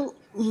still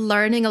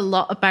learning a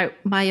lot about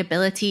my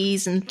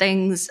abilities and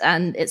things,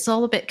 and it's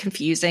all a bit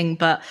confusing,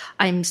 but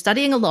I'm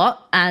studying a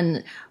lot.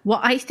 And what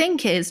I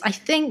think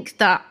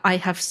that I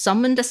have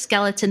summoned a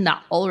skeleton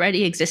that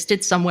already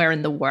existed somewhere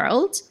in the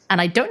world, and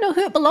I don't know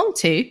who it belonged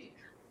to,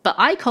 but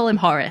I call him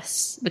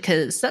Horace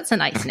because that's a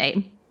nice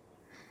name.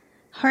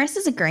 Horace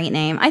is a great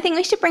name. I think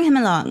we should bring him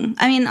along.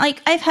 I mean,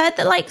 like, I've heard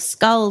that, like,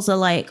 skulls are,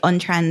 like, on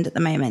trend at the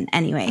moment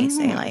anyway.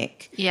 So,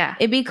 like, yeah,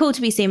 it'd be cool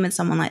to be seen with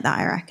someone like that,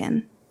 I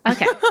reckon.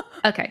 Okay.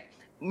 Okay.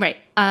 Right.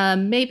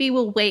 Maybe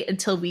we'll wait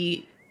until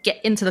we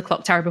get into the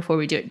clock tower before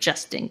we do it,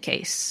 just in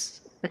case.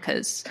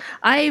 Because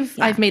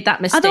I've made that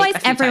mistake. Otherwise,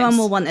 everyone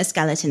will want a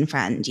skeleton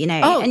friend, you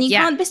know? Oh, and you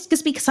yeah. can't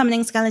just be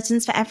summoning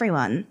skeletons for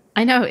everyone.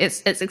 I know,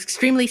 it's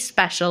extremely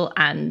special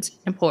and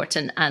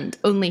important, and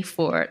only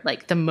for,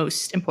 like, the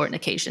most important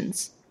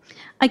occasions.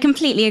 I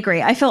completely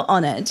agree. I feel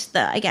honored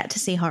that I get to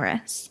see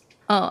Horace.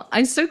 Oh,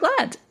 I'm so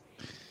glad.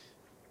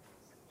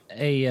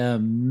 Hey,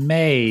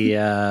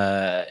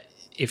 May,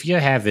 if you're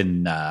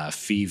having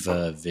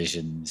fever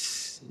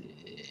visions,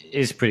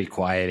 it's pretty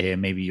quiet here.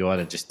 Maybe you ought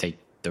to just take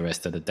the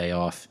rest of the day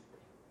off.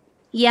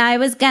 Yeah, I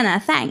was gonna.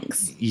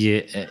 Thanks.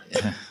 Yeah.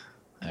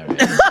 All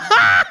right.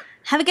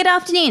 Have a good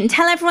afternoon.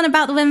 Tell everyone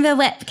about the Windville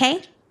Whip,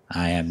 okay?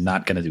 I am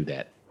not going to do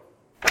that.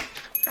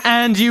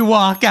 And you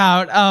walk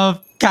out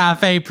of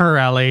Cafe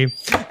Peril,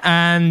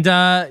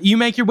 and you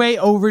make your way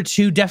over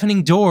to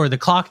Deafening Door, the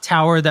clock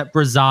tower that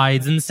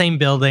resides in the same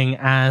building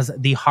as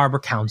the Harbor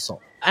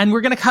Council. And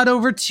we're going to cut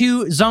over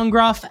to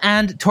Zongroff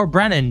and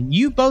Torbrennan.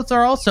 You both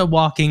are also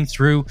walking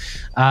through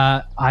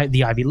the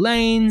Ivy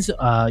Lanes.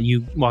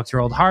 You walk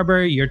through Old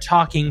Harbor. You're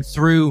talking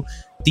through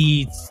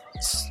the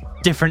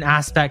different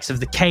aspects of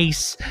the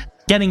case,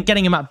 getting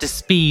him up to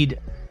speed.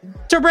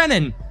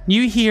 Torbrennan,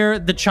 you hear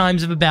the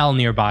chimes of a bell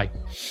nearby.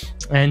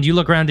 And you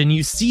look around and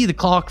you see the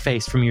clock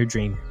face from your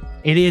dream.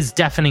 It is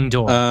Deafening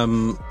Door.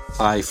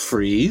 I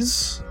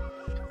freeze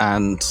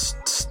and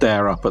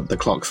stare up at the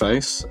clock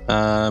face.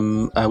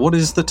 What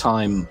is the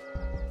time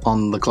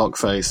on the clock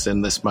face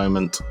in this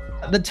moment?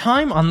 The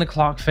time on the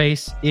clock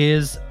face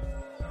is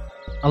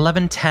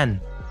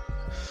 11:10.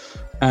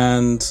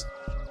 And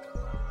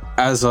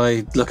as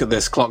I look at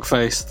this clock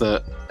face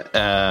that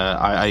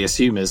I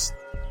assume is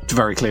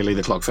very clearly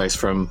the clock face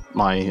from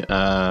my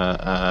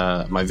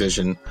my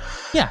vision.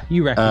 Yeah,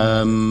 you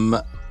reckon.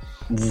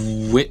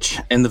 Which,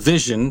 in the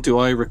vision, do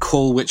I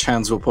recall which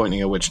hands were pointing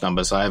at which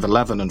numbers? I have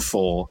 11 and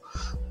 4,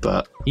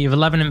 but... You have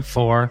 11 and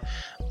 4.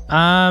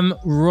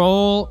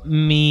 Roll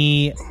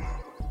me...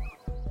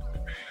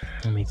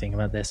 Let me think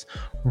about this.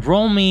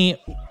 Roll me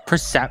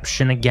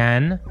perception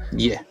again.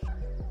 Yeah.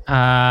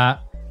 At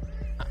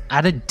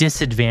a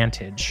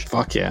disadvantage.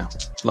 Fuck yeah.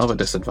 Love a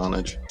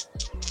disadvantage.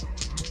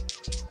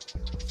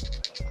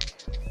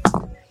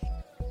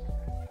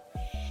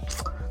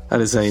 That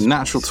is a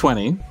natural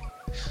 20.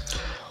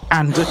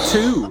 And a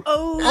 2.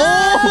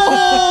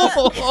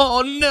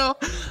 Oh no!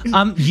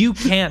 You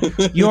can't.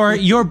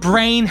 Your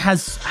brain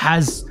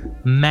has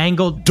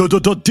mangled.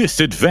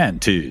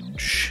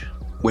 Disadvantage.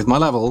 With my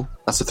level,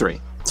 that's a 3.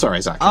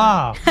 Sorry, Zach.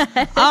 Oh.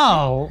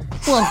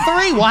 Well,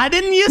 3. Why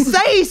didn't you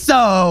say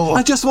so?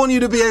 I just want you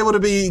to be able to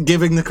be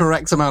giving the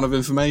correct amount of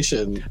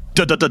information.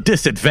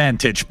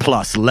 Disadvantage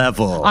plus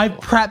level. I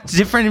prepped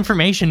different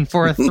information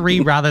for a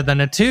 3 rather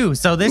than a 2,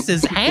 so this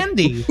is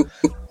handy.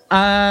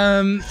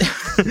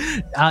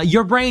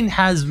 Your brain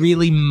has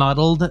really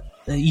muddled.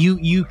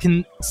 You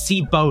can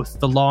see both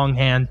the long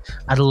hand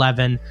at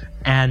 11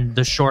 and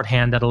the short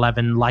hand at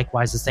 11.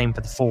 Likewise, the same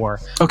for the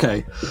 4.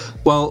 Okay.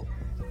 Well,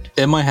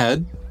 in my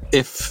head,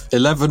 if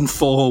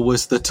 11:4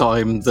 was the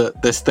time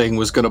that this thing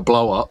was going to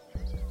blow up,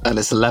 and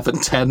it's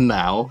 11:10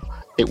 now,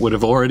 it would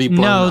have already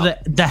blown up.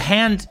 the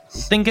hand.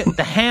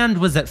 The hand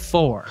was at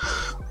 4.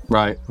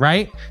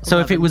 Right. So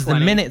if it was 20.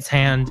 The minute's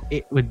hand,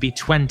 it would be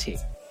 20.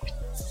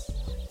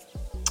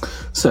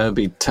 So it'd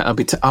be.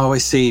 Oh, I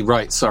see.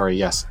 Right. Sorry.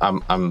 Yes.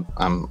 I'm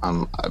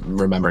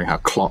remembering how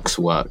clocks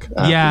work.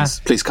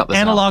 Please cut this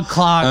out. Analog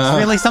clocks.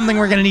 Really something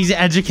we're going to need to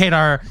educate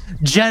our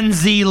Gen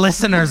Z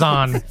listeners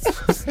on.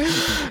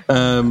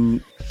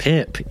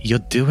 Pip, you're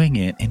doing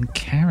it in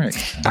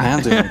character. I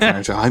am doing it in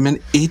character. I'm an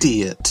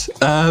idiot.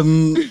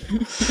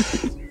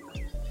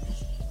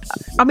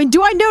 I mean,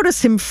 do I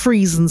notice him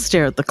freeze and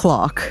stare at the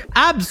clock?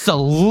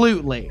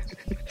 Absolutely.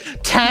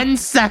 10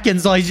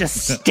 seconds while he's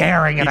just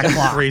staring at a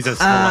clock. Freezes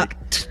for like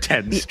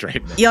 10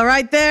 straight minutes. You all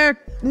right there,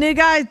 new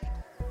guy?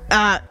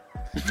 I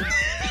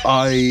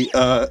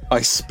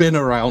spin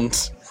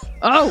around.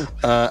 Oh.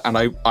 And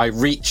I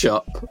reach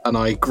up and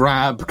I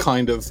grab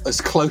kind of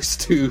as close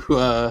to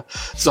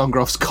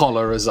Zongrof's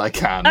collar as I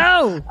can.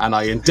 Oh. And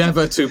I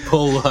endeavor to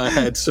pull her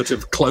head sort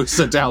of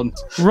closer down.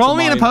 Roll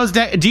me an opposed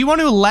deck. Do you want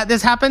to let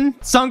this happen,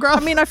 Zongrof? I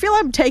mean, I feel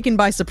I'm taken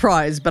by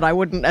surprise, but I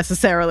wouldn't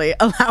necessarily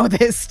allow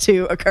this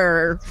to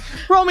occur.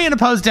 Roll me an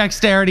opposed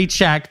dexterity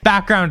check.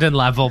 Background and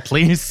level,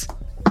 please.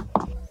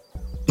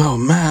 Oh,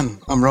 man.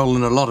 I'm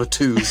rolling a lot of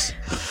 2s.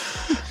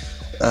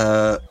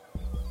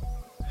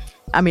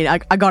 I mean, I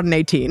got an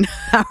 18,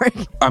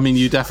 Harry. I mean,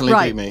 you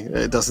definitely beat me.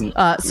 It doesn't...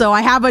 So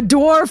I have a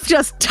dwarf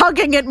just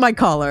tugging at my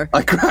collar.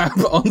 I grab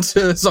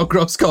onto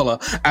Zongrof's collar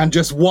and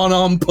just one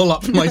arm pull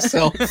up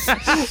myself.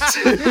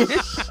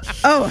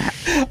 I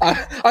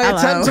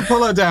attempt to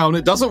pull her down.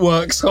 It doesn't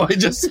work, so I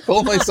just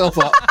pull myself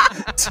up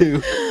to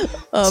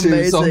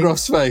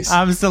Zongrof's face.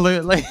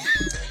 Absolutely.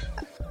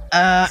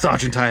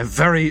 Sergeant, I have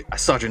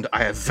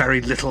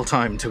very little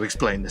time to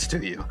explain this to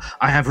you.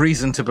 I have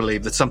reason to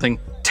believe that something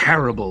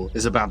terrible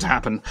is about to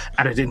happen,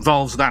 and it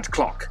involves that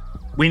clock.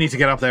 We need to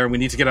get up there, and we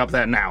need to get up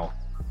there now.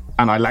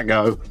 And I let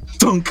go,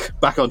 dunk,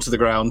 back onto the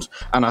ground,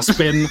 and I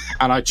spin,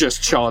 and I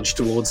just charge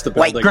towards the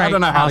building. Great, I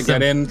don't know how to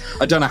get in.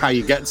 I don't know how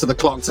you get to the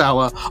clock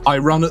tower. I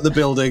run at the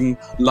building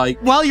like...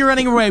 While you're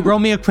running away, roll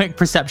me a quick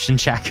perception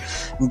check.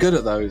 I'm good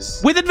at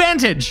those. With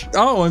advantage!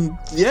 Oh,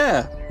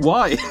 yeah.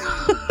 Why?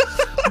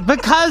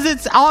 Because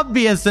it's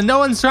obvious and no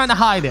one's trying to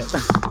hide it.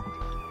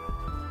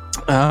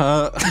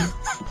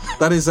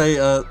 That is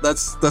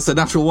that's a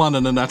natural 1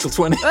 and a natural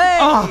 20.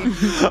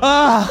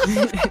 Hey!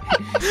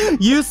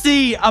 You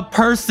see a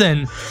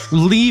person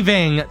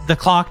leaving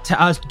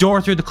the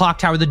door through the clock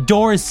tower. The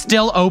door is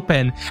still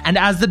open, and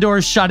as the door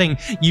is shutting,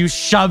 you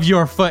shove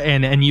your foot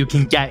in and you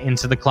can get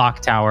into the clock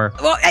tower.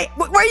 Well, hey,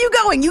 where are you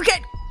going?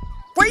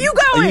 Where are you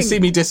going? You see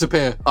me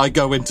disappear. I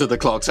go into the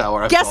clock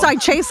tower. I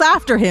chase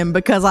after him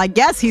because I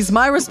guess he's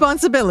my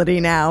responsibility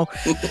now.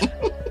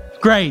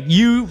 Great.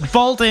 You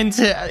bolt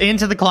into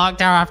the clock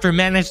tower after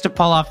managing to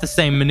pull off the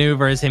same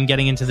maneuver as him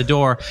getting into the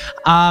door.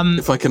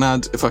 If I can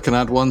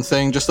add one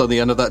thing just on the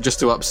end of that, just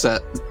to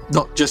upset,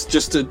 not just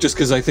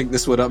because I think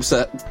this would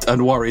upset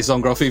and worry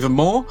Zongrof even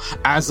more.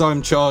 As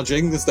I'm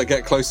charging, as they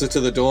get closer to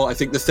the door, I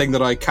think the thing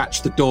that I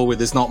catch the door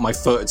with is not my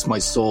foot, it's my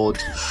sword.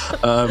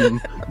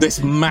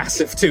 This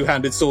massive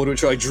two-handed sword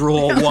which I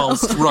draw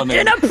whilst running.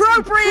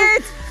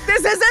 Inappropriate!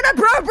 This is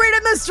inappropriate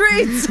in the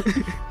streets!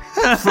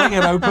 Fling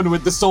it open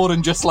with the sword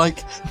and just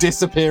like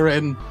disappear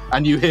in,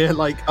 and you hear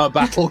like a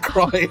battle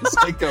cry as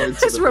I go into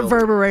it's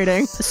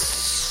reverberating.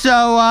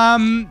 So,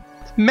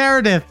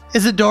 Meredith,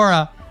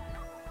 Isadora,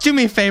 do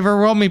me a favor,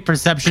 roll me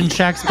perception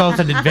checks, both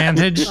at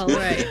advantage. All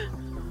right.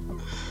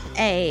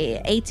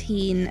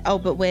 18. Oh,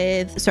 but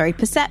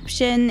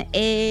perception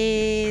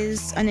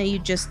is, I know you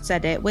just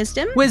said it,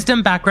 wisdom?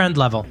 Wisdom, background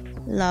level.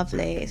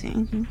 Lovely.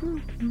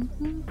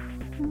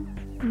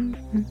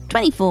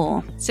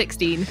 24.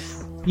 16.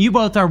 You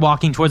both are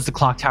walking towards the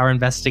clock tower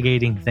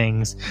investigating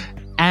things,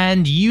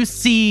 and you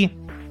see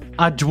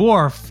a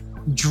dwarf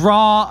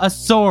draw a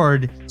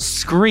sword,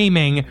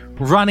 screaming,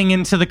 running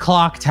into the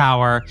clock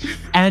tower,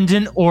 and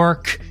an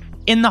orc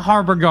in the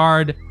harbor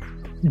guard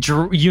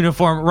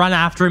uniform run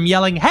after him,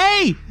 yelling,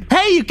 Hey,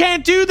 you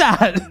can't do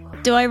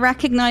that! Do I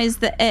recognize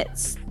that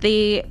it's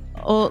the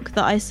orc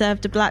that I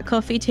served a black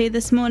coffee to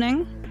this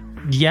morning?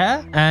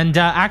 Yeah, and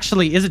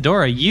actually,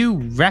 Isadora, you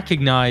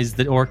recognize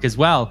the orc as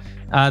well.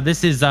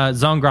 This is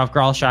Zongrof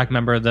Gralshak,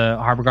 member of the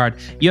Harbor Guard.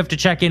 You have to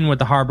check in with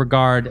the Harbor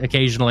Guard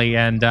occasionally,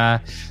 and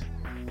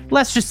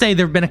let's just say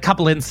there have been a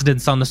couple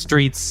incidents on the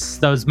streets,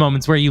 those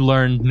moments where you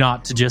learn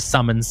not to just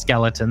summon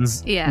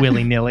skeletons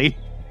willy-nilly.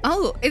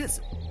 Oh, it's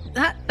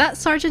that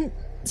Sergeant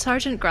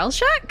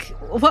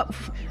Gralshak? What?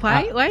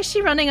 Why is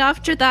she running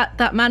after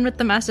that man with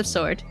the massive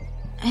sword?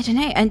 I don't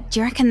know. And do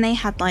you reckon they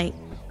had like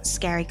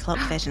scary clock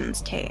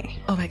visions too?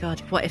 Oh my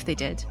god, what if they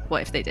did?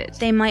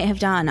 They might have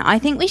done. I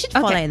think we should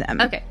follow them.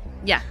 Okay.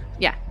 Yeah.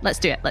 Let's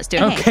do it.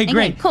 Okay,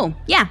 great. Cool.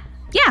 Yeah.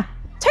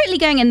 Totally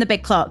going in the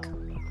big clock.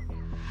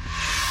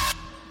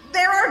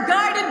 There are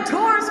guided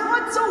tours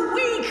once a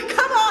week.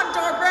 Come on,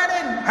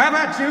 Dorbrennan. How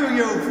about you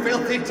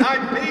filthy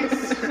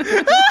timepiece?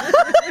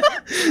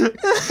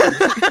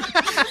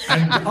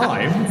 And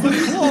I'm the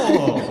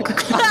claw.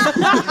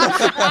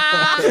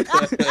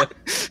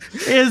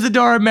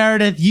 Isadora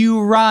Meredith,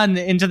 you run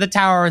into the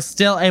tower,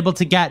 still able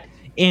to get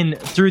in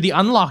through the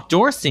unlocked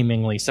door,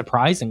 seemingly,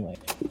 surprisingly.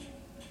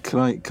 Can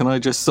I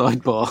just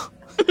sidebar?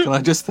 Can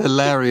I just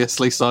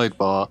hilariously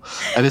sidebar?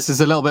 And this is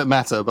a little bit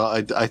meta,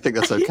 but I think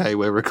that's okay.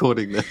 We're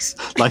recording this.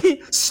 Like,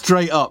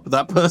 straight up,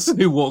 that person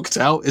who walked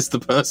out is the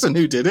person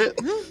who did it.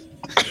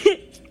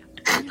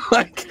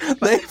 Like,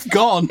 they've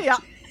gone. Yeah.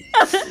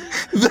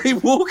 They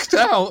walked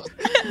out.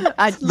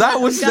 That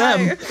was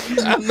them.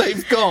 And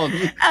they've gone.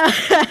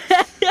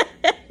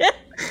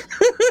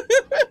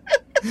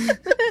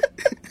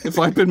 If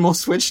I'd been more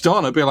switched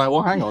on, I'd be like,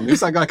 well, hang on, who's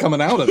that guy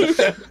coming out of it?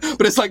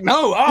 But it's like,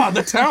 no,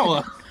 the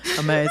tower.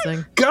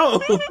 Amazing.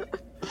 Go!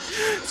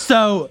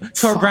 So,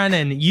 Tor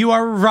Brennan, you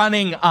are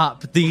running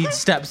up the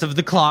steps of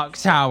the clock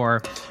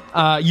tower.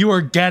 You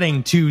are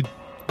getting to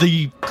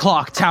the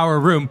clock tower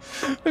room.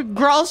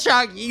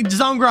 Gralshak,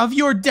 Zongroff,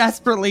 you're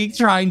desperately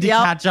trying to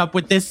catch up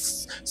with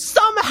this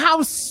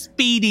somehow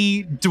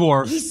speedy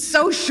dwarf. He's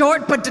so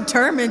short but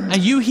determined.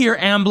 And you hear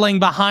ambling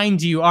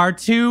behind you are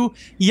two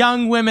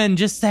young women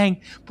just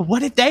saying, but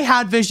what if they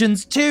had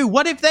visions too?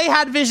 What if they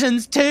had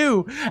visions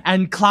too?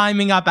 And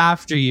climbing up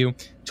after you.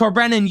 Tor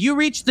Brennan, you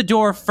reach the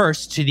door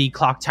first to the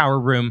clock tower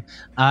room,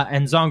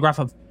 and Zongroff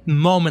a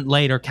moment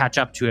later catch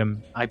up to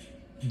him.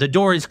 The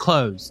door is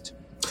closed.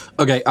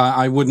 Okay,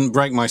 I wouldn't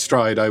break my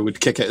stride. I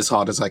would kick it as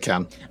hard as I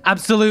can.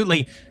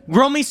 Absolutely.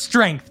 Roll me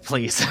strength,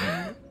 please.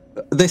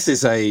 This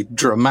is a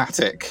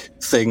dramatic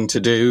thing to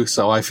do,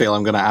 so I feel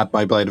I'm going to add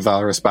my Blade of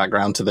Valorous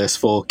background to this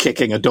for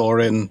kicking a door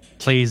in.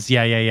 Please,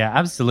 yeah.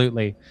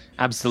 Absolutely.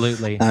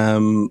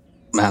 Man,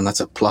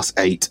 that's a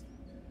 +8.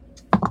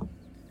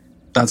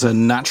 That's a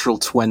natural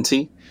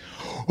 20.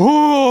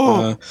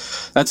 Oh!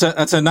 That's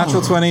a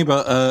natural 20,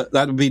 but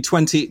that would be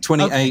 28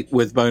 okay.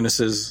 With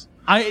bonuses.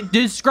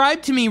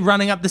 Describe to me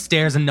running up the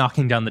stairs and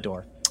knocking down the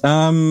door.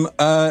 I'm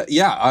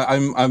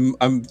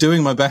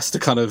doing my best to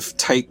kind of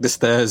take the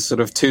stairs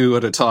sort of two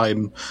at a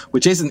time,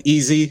 which isn't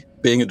easy,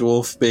 being a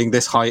dwarf, being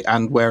this height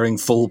and wearing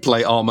full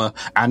plate armor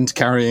and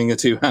carrying a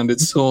two-handed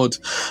sword.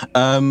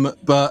 I'm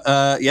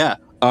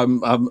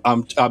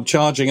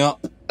charging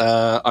up.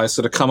 I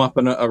sort of come up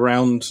and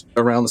around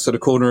the sort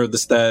of corner of the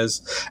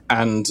stairs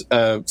and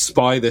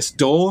spy this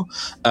door.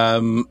 I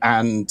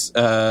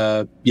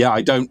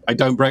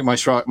don't break my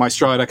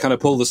stride. I kind of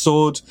pull the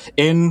sword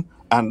in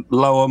and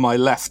lower my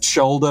left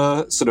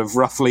shoulder, sort of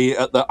roughly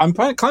I'm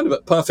kind of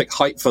at perfect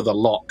height for the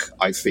lock,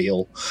 I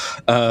feel,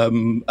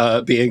 being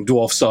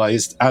dwarf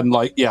sized. And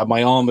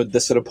my armored,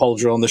 the sort of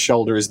pauldron on the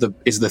shoulder is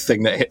the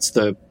thing that hits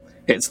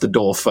the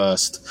door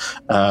first.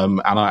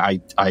 And I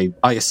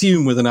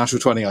assume with a natural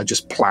 20, I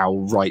just plow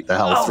right the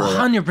hell through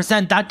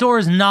 100%. That door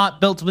is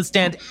not built to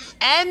withstand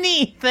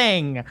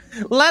anything,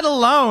 let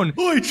alone...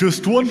 I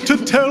just want to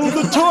tell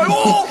the time.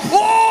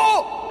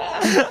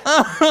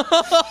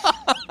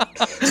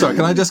 Sorry,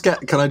 can I just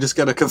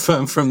get a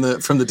confirm from the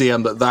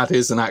DM that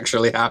isn't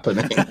actually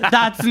happening?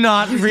 That's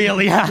not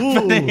really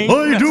happening.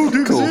 I don't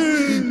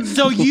exist.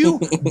 So you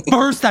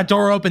burst that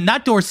door open.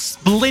 That door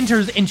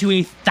splinters into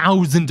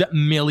 1,000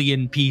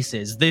 million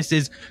pieces. This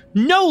is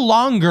no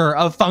longer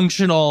a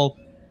functional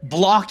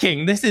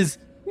blocking. This is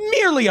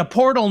merely a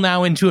portal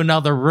now into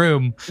another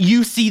room.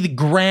 You see the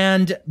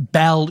grand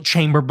bell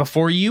chamber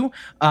before you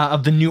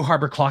of the New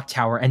Harbor Clock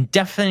Tower, and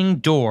deafening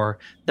door,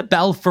 the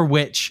bell for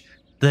which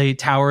the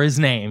tower is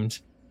named,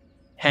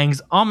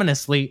 hangs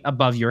ominously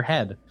above your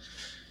head.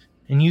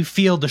 And you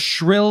feel the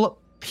shrill,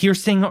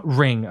 piercing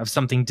ring of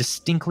something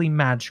distinctly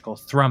magical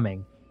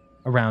thrumming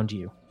around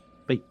you.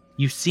 But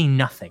you see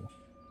nothing.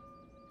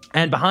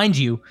 And behind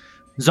you,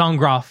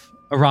 Zongroff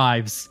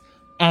arrives.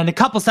 And a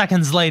couple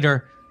seconds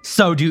later,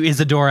 so do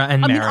Isadora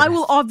and Meredith. I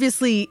will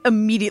obviously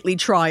immediately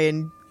try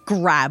and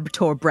grab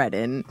Tor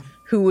Brennan,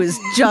 who has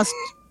just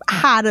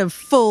had a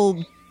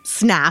full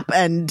snap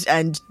and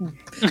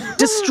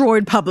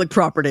destroyed public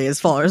property as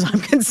far as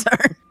I'm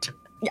concerned.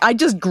 I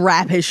just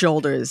grab his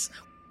shoulders.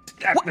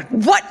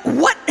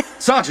 What?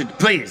 Sergeant,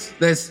 please.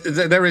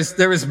 There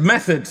is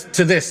method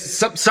to this.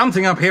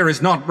 Something up here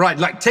is not right.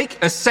 Like,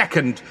 take a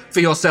second for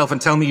yourself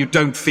and tell me you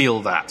don't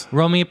feel that.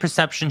 Roll me a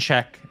perception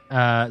check,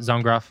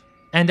 Zongroff.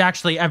 And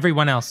actually,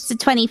 everyone else. It's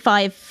a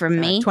 25 from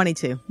me.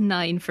 22.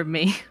 9 from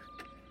me.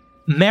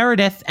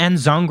 Meredith and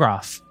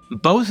Zongroff,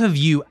 both of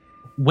you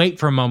wait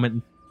for a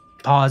moment,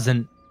 pause,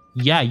 and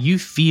you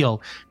feel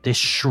this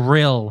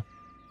shrill,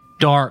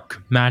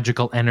 dark,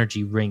 magical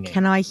energy ringing.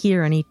 Can I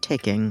hear any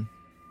ticking?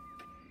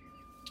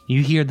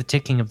 You hear the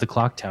ticking of the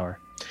clock tower.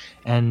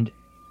 And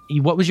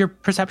what was your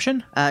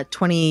perception?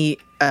 22,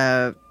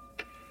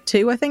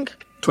 I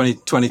think.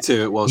 22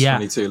 it was,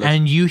 22.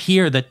 And you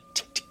hear the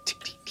tick, tick, tick,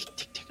 tick, tick,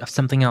 tick, tick of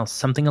something else,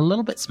 something a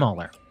little bit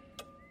smaller.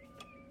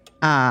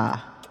 I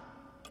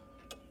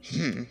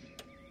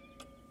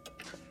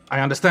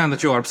understand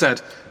that you are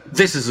upset.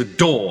 This is a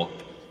door,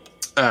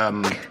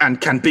 and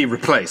can be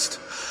replaced.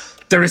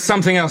 There is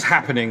something else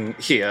happening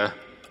here,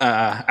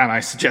 and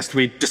I suggest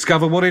we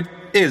discover what it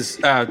is.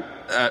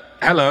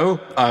 Hello,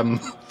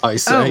 I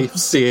say,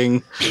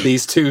 seeing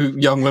these two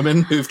young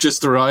women who've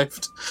just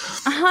arrived.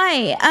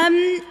 Hi,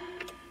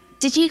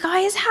 did you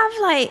guys have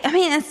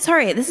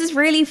sorry, this is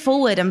really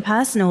forward and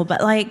personal,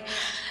 but like,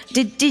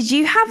 did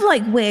you have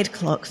like weird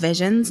clock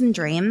visions and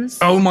dreams?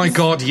 Oh my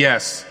God,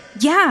 yes.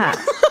 Yeah.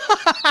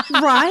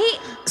 Right?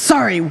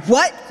 Sorry,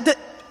 what?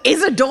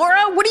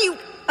 Isadora? What are you...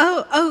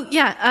 Oh,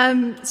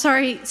 yeah.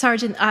 Sorry,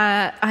 Sergeant.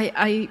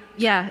 I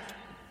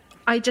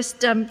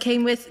just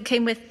came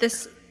with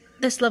this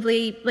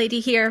lovely lady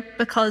here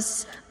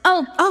because.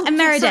 I'm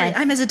Meredith. Sorry,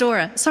 I'm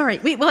Isadora. Sorry,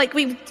 we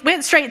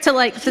went straight to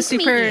like the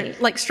super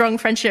like strong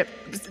friendship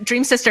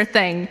dream sister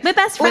thing. We're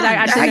best friends.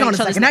 Hang on a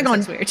second. Hang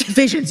on. Weird.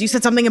 Visions. You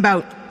said something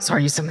about.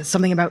 Sorry, you said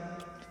something about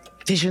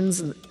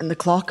visions and the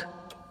clock.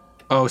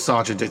 Oh,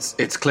 Sergeant,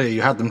 it's clear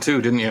you had them too,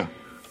 didn't you?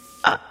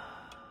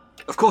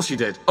 Of course you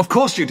did. Of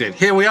course you did.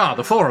 Here we are,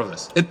 the four of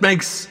us. It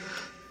makes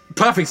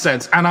perfect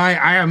sense, and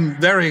I am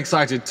very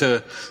excited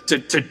to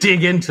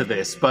dig into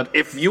this. But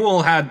if you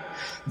all had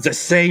the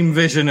same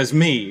vision as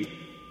me,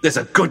 there's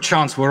a good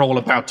chance we're all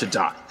about to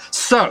die.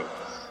 So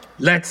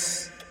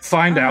let's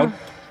find out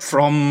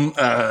from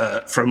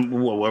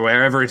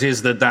wherever it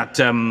is that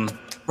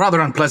rather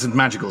unpleasant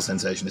magical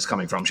sensation is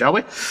coming from, shall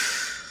we?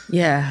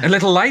 Yeah. A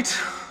little light,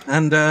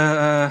 and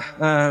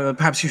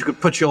perhaps you could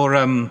put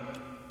your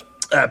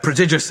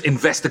prodigious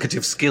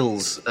investigative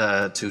skills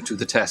to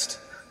the test,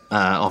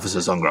 Officer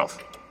Zongroff.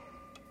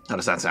 How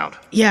does that sound?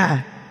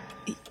 Yeah.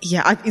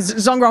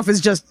 Zongroff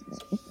is just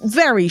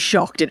very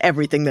shocked at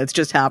everything that's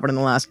just happened in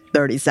the last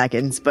 30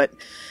 seconds, but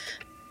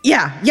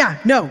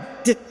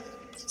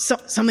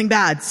something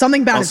bad is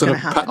going to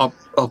happen. I'll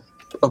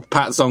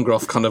pat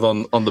Zongroff kind of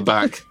on the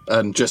back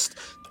and just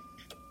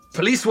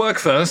police work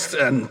first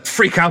and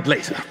freak out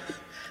later.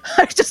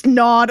 I just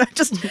nod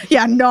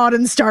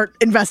and start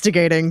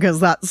investigating because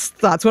that's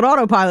what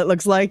autopilot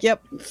looks like.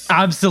 Yep.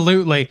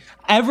 Absolutely.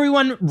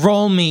 Everyone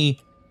roll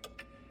me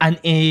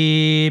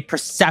a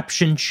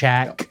perception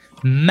check.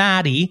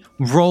 Maddie,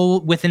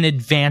 roll with an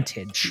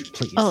advantage,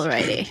 please.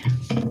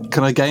 Alrighty.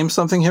 Can I game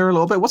something here a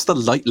little bit? What's the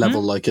light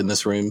level like in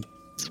this room?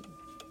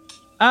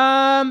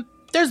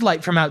 There's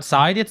light from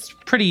outside. It's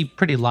pretty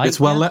light. It's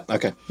well lit?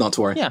 Okay, not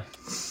to worry. Yeah.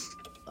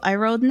 I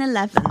rolled an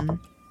 11.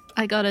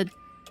 I got a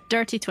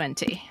dirty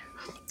 20.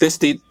 This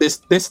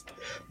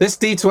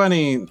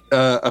D20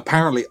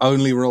 apparently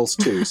only rolls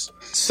twos.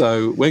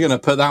 So we're going to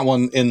put that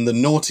one in the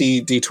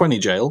naughty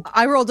D20 jail.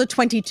 I rolled a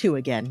 22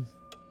 again.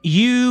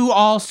 You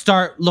all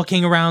start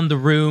looking around the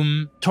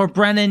room.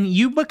 Torbrennan,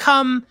 you look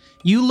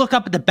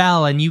up at the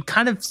bell and you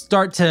kind of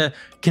start to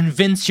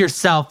convince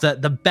yourself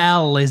that the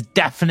bell is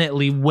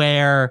definitely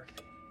where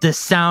the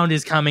sound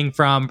is coming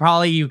from.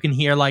 Probably you can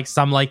hear like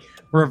some like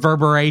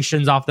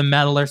reverberations off the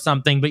metal or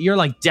something, but you're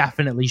like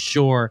definitely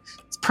sure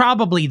it's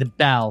probably the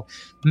bell.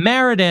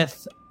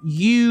 Meredith,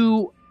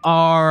 you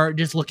are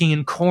just looking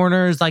in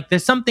corners like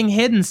there's something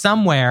hidden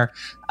somewhere,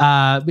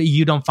 but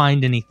you don't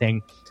find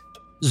anything.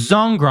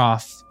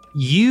 Zongroff,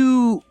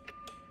 you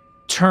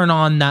turn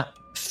on that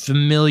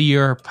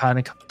familiar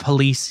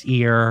police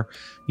ear.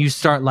 You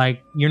start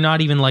like, you're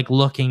not even like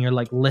looking, you're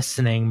like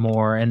listening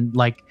more, and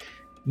like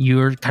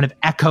you're kind of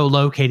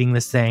echolocating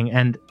this thing,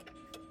 and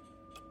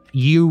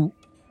your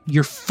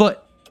foot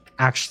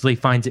actually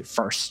finds it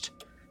first.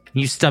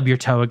 You stub your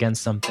toe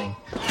against something,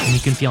 and you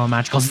can feel a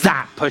magical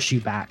zap push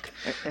you back.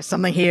 There's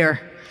something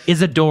here.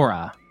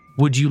 Isadora,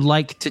 would you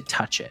like to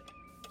touch it?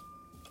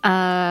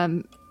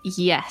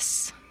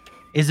 Yes.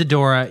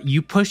 Isadora,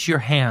 you push your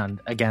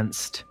hand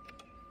against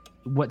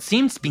what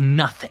seems to be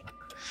nothing,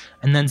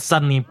 and then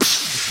suddenly the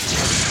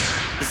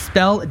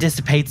spell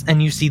dissipates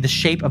and you see the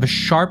shape of a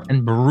sharp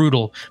and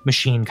brutal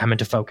machine come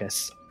into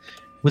focus.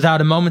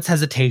 Without a moment's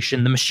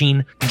hesitation, the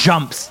machine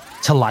jumps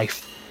to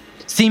life,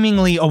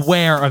 seemingly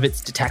aware of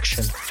its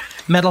detection.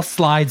 Metal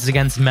slides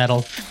against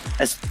metal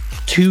as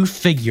two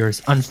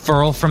figures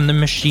unfurl from the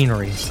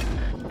machinery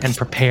and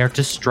prepare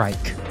to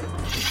strike.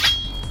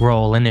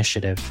 Roll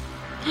initiative.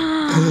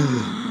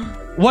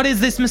 What is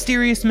this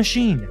mysterious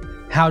machine?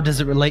 How does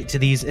it relate to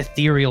these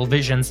ethereal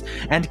visions?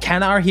 And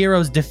can our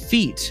heroes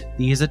defeat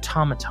these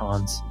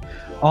automatons?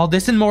 All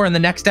this and more in the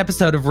next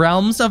episode of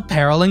Realms of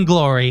Peril and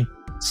Glory.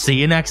 See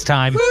you next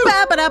time.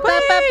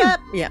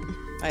 Yeah.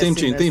 Theme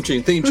tune. That's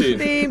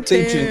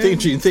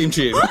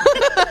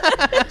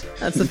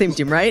the theme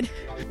tune, right?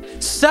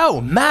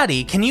 So,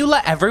 Maddie, can you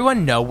let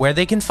everyone know where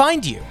they can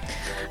find you?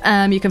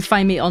 You can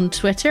find me on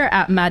Twitter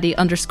at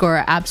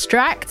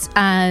Maddie_abstract.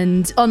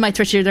 And on my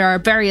Twitter, there are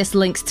various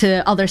links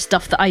to other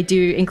stuff that I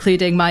do,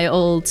 including my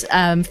old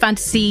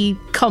fantasy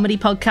comedy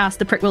podcast,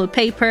 The Prickwill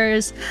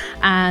Papers,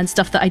 and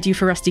stuff that I do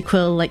for Rusty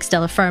Quill, like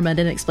Stella Firma and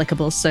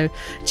Inexplicables. So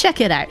check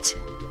it out.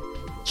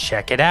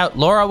 Check it out.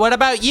 Laura, what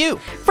about you?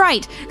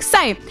 Right,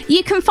 so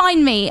you can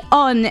find me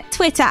on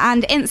Twitter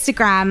and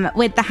Instagram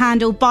with the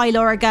handle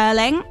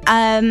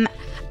 @ByLauraGirling.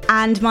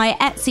 And my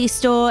Etsy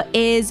store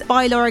is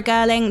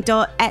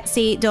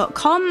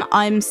bylauragirling.etsy.com.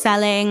 I'm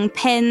selling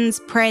pins,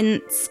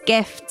 prints,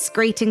 gifts,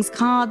 greetings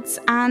cards,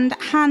 and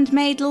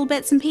handmade little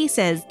bits and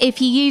pieces.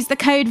 If you use the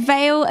code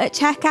VALE at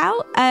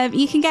checkout,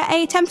 you can get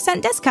a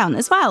 10% discount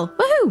as well.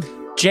 Woohoo!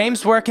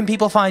 James, where can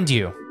people find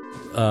you?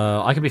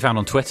 I can be found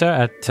on Twitter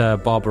at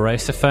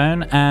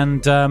Barbarosaphone,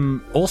 and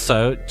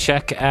also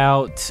check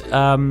out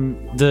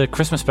the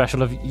Christmas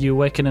special of You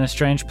Awaken in a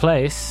Strange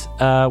Place,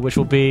 which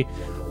will be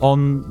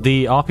on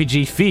the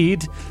RPG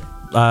feed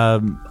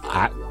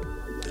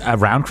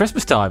around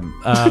Christmas time,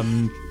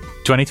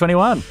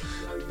 2021.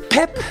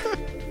 Pip,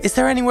 is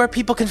there anywhere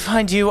people can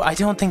find you? I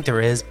don't think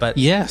there is, but...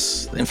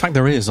 Yes, in fact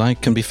there is. I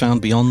can be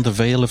found beyond the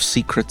Veil of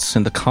Secrets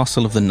in the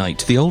Castle of the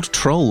Night. The old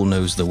troll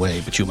knows the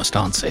way, but you must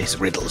answer his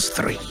riddles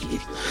 3.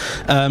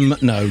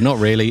 No, not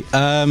really.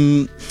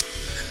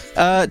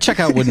 Check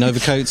out Wooden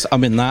Overcoats.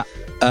 I'm in that.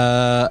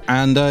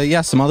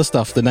 And some other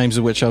stuff, the names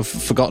of which I've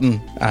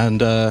forgotten.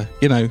 And,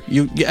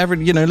 you ever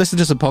listen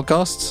to some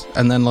podcasts,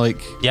 and then,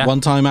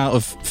 one time out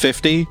of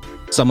 50,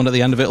 someone at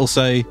the end of it will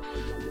say...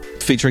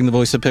 featuring the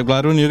voice of Pip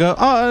Gladwin, you go,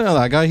 oh, I know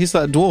that guy, he's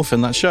that dwarf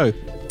in that show.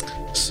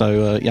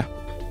 So, yeah.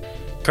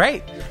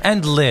 Great.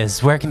 And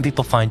Liz, where can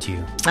people find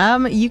you?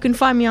 You can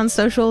find me on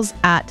socials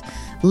at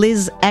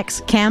Liz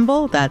X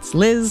Campbell. That's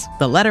Liz,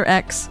 the letter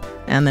X,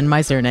 and then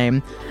my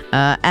surname.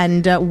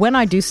 And when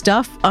I do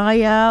stuff,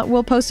 I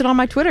will post it on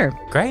my Twitter.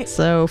 Great.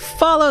 So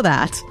follow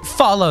that.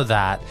 Follow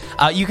that.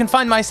 You can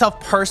find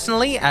myself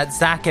personally at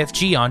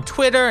ZachFG on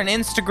Twitter and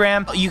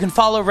Instagram. You can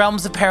follow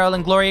Realms of Peril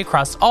and Glory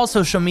across all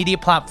social media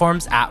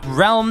platforms at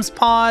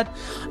RealmsPod.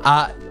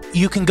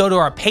 You can go to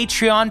our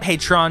Patreon,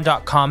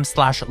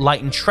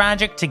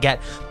 patreon.com/lightandtragic to get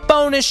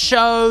bonus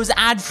shows,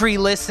 ad-free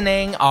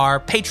listening,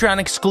 our Patreon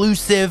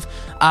exclusive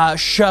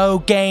show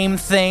game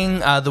thing,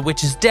 The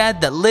Witch is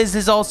Dead, that Liz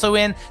is also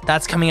in.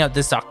 That's coming out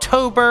this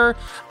October.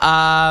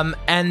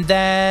 And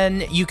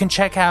then you can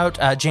check out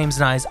James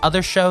and I's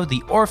other show,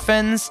 The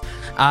Orphans.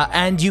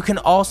 And you can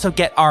also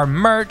get our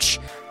merch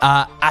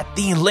at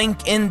the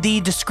link in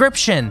the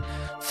description.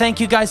 Thank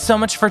you guys so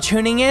much for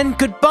tuning in.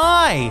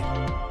 Goodbye!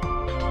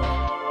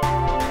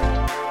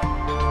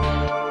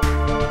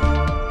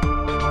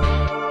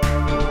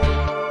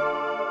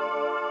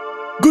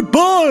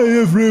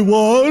 Goodbye,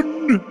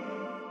 everyone!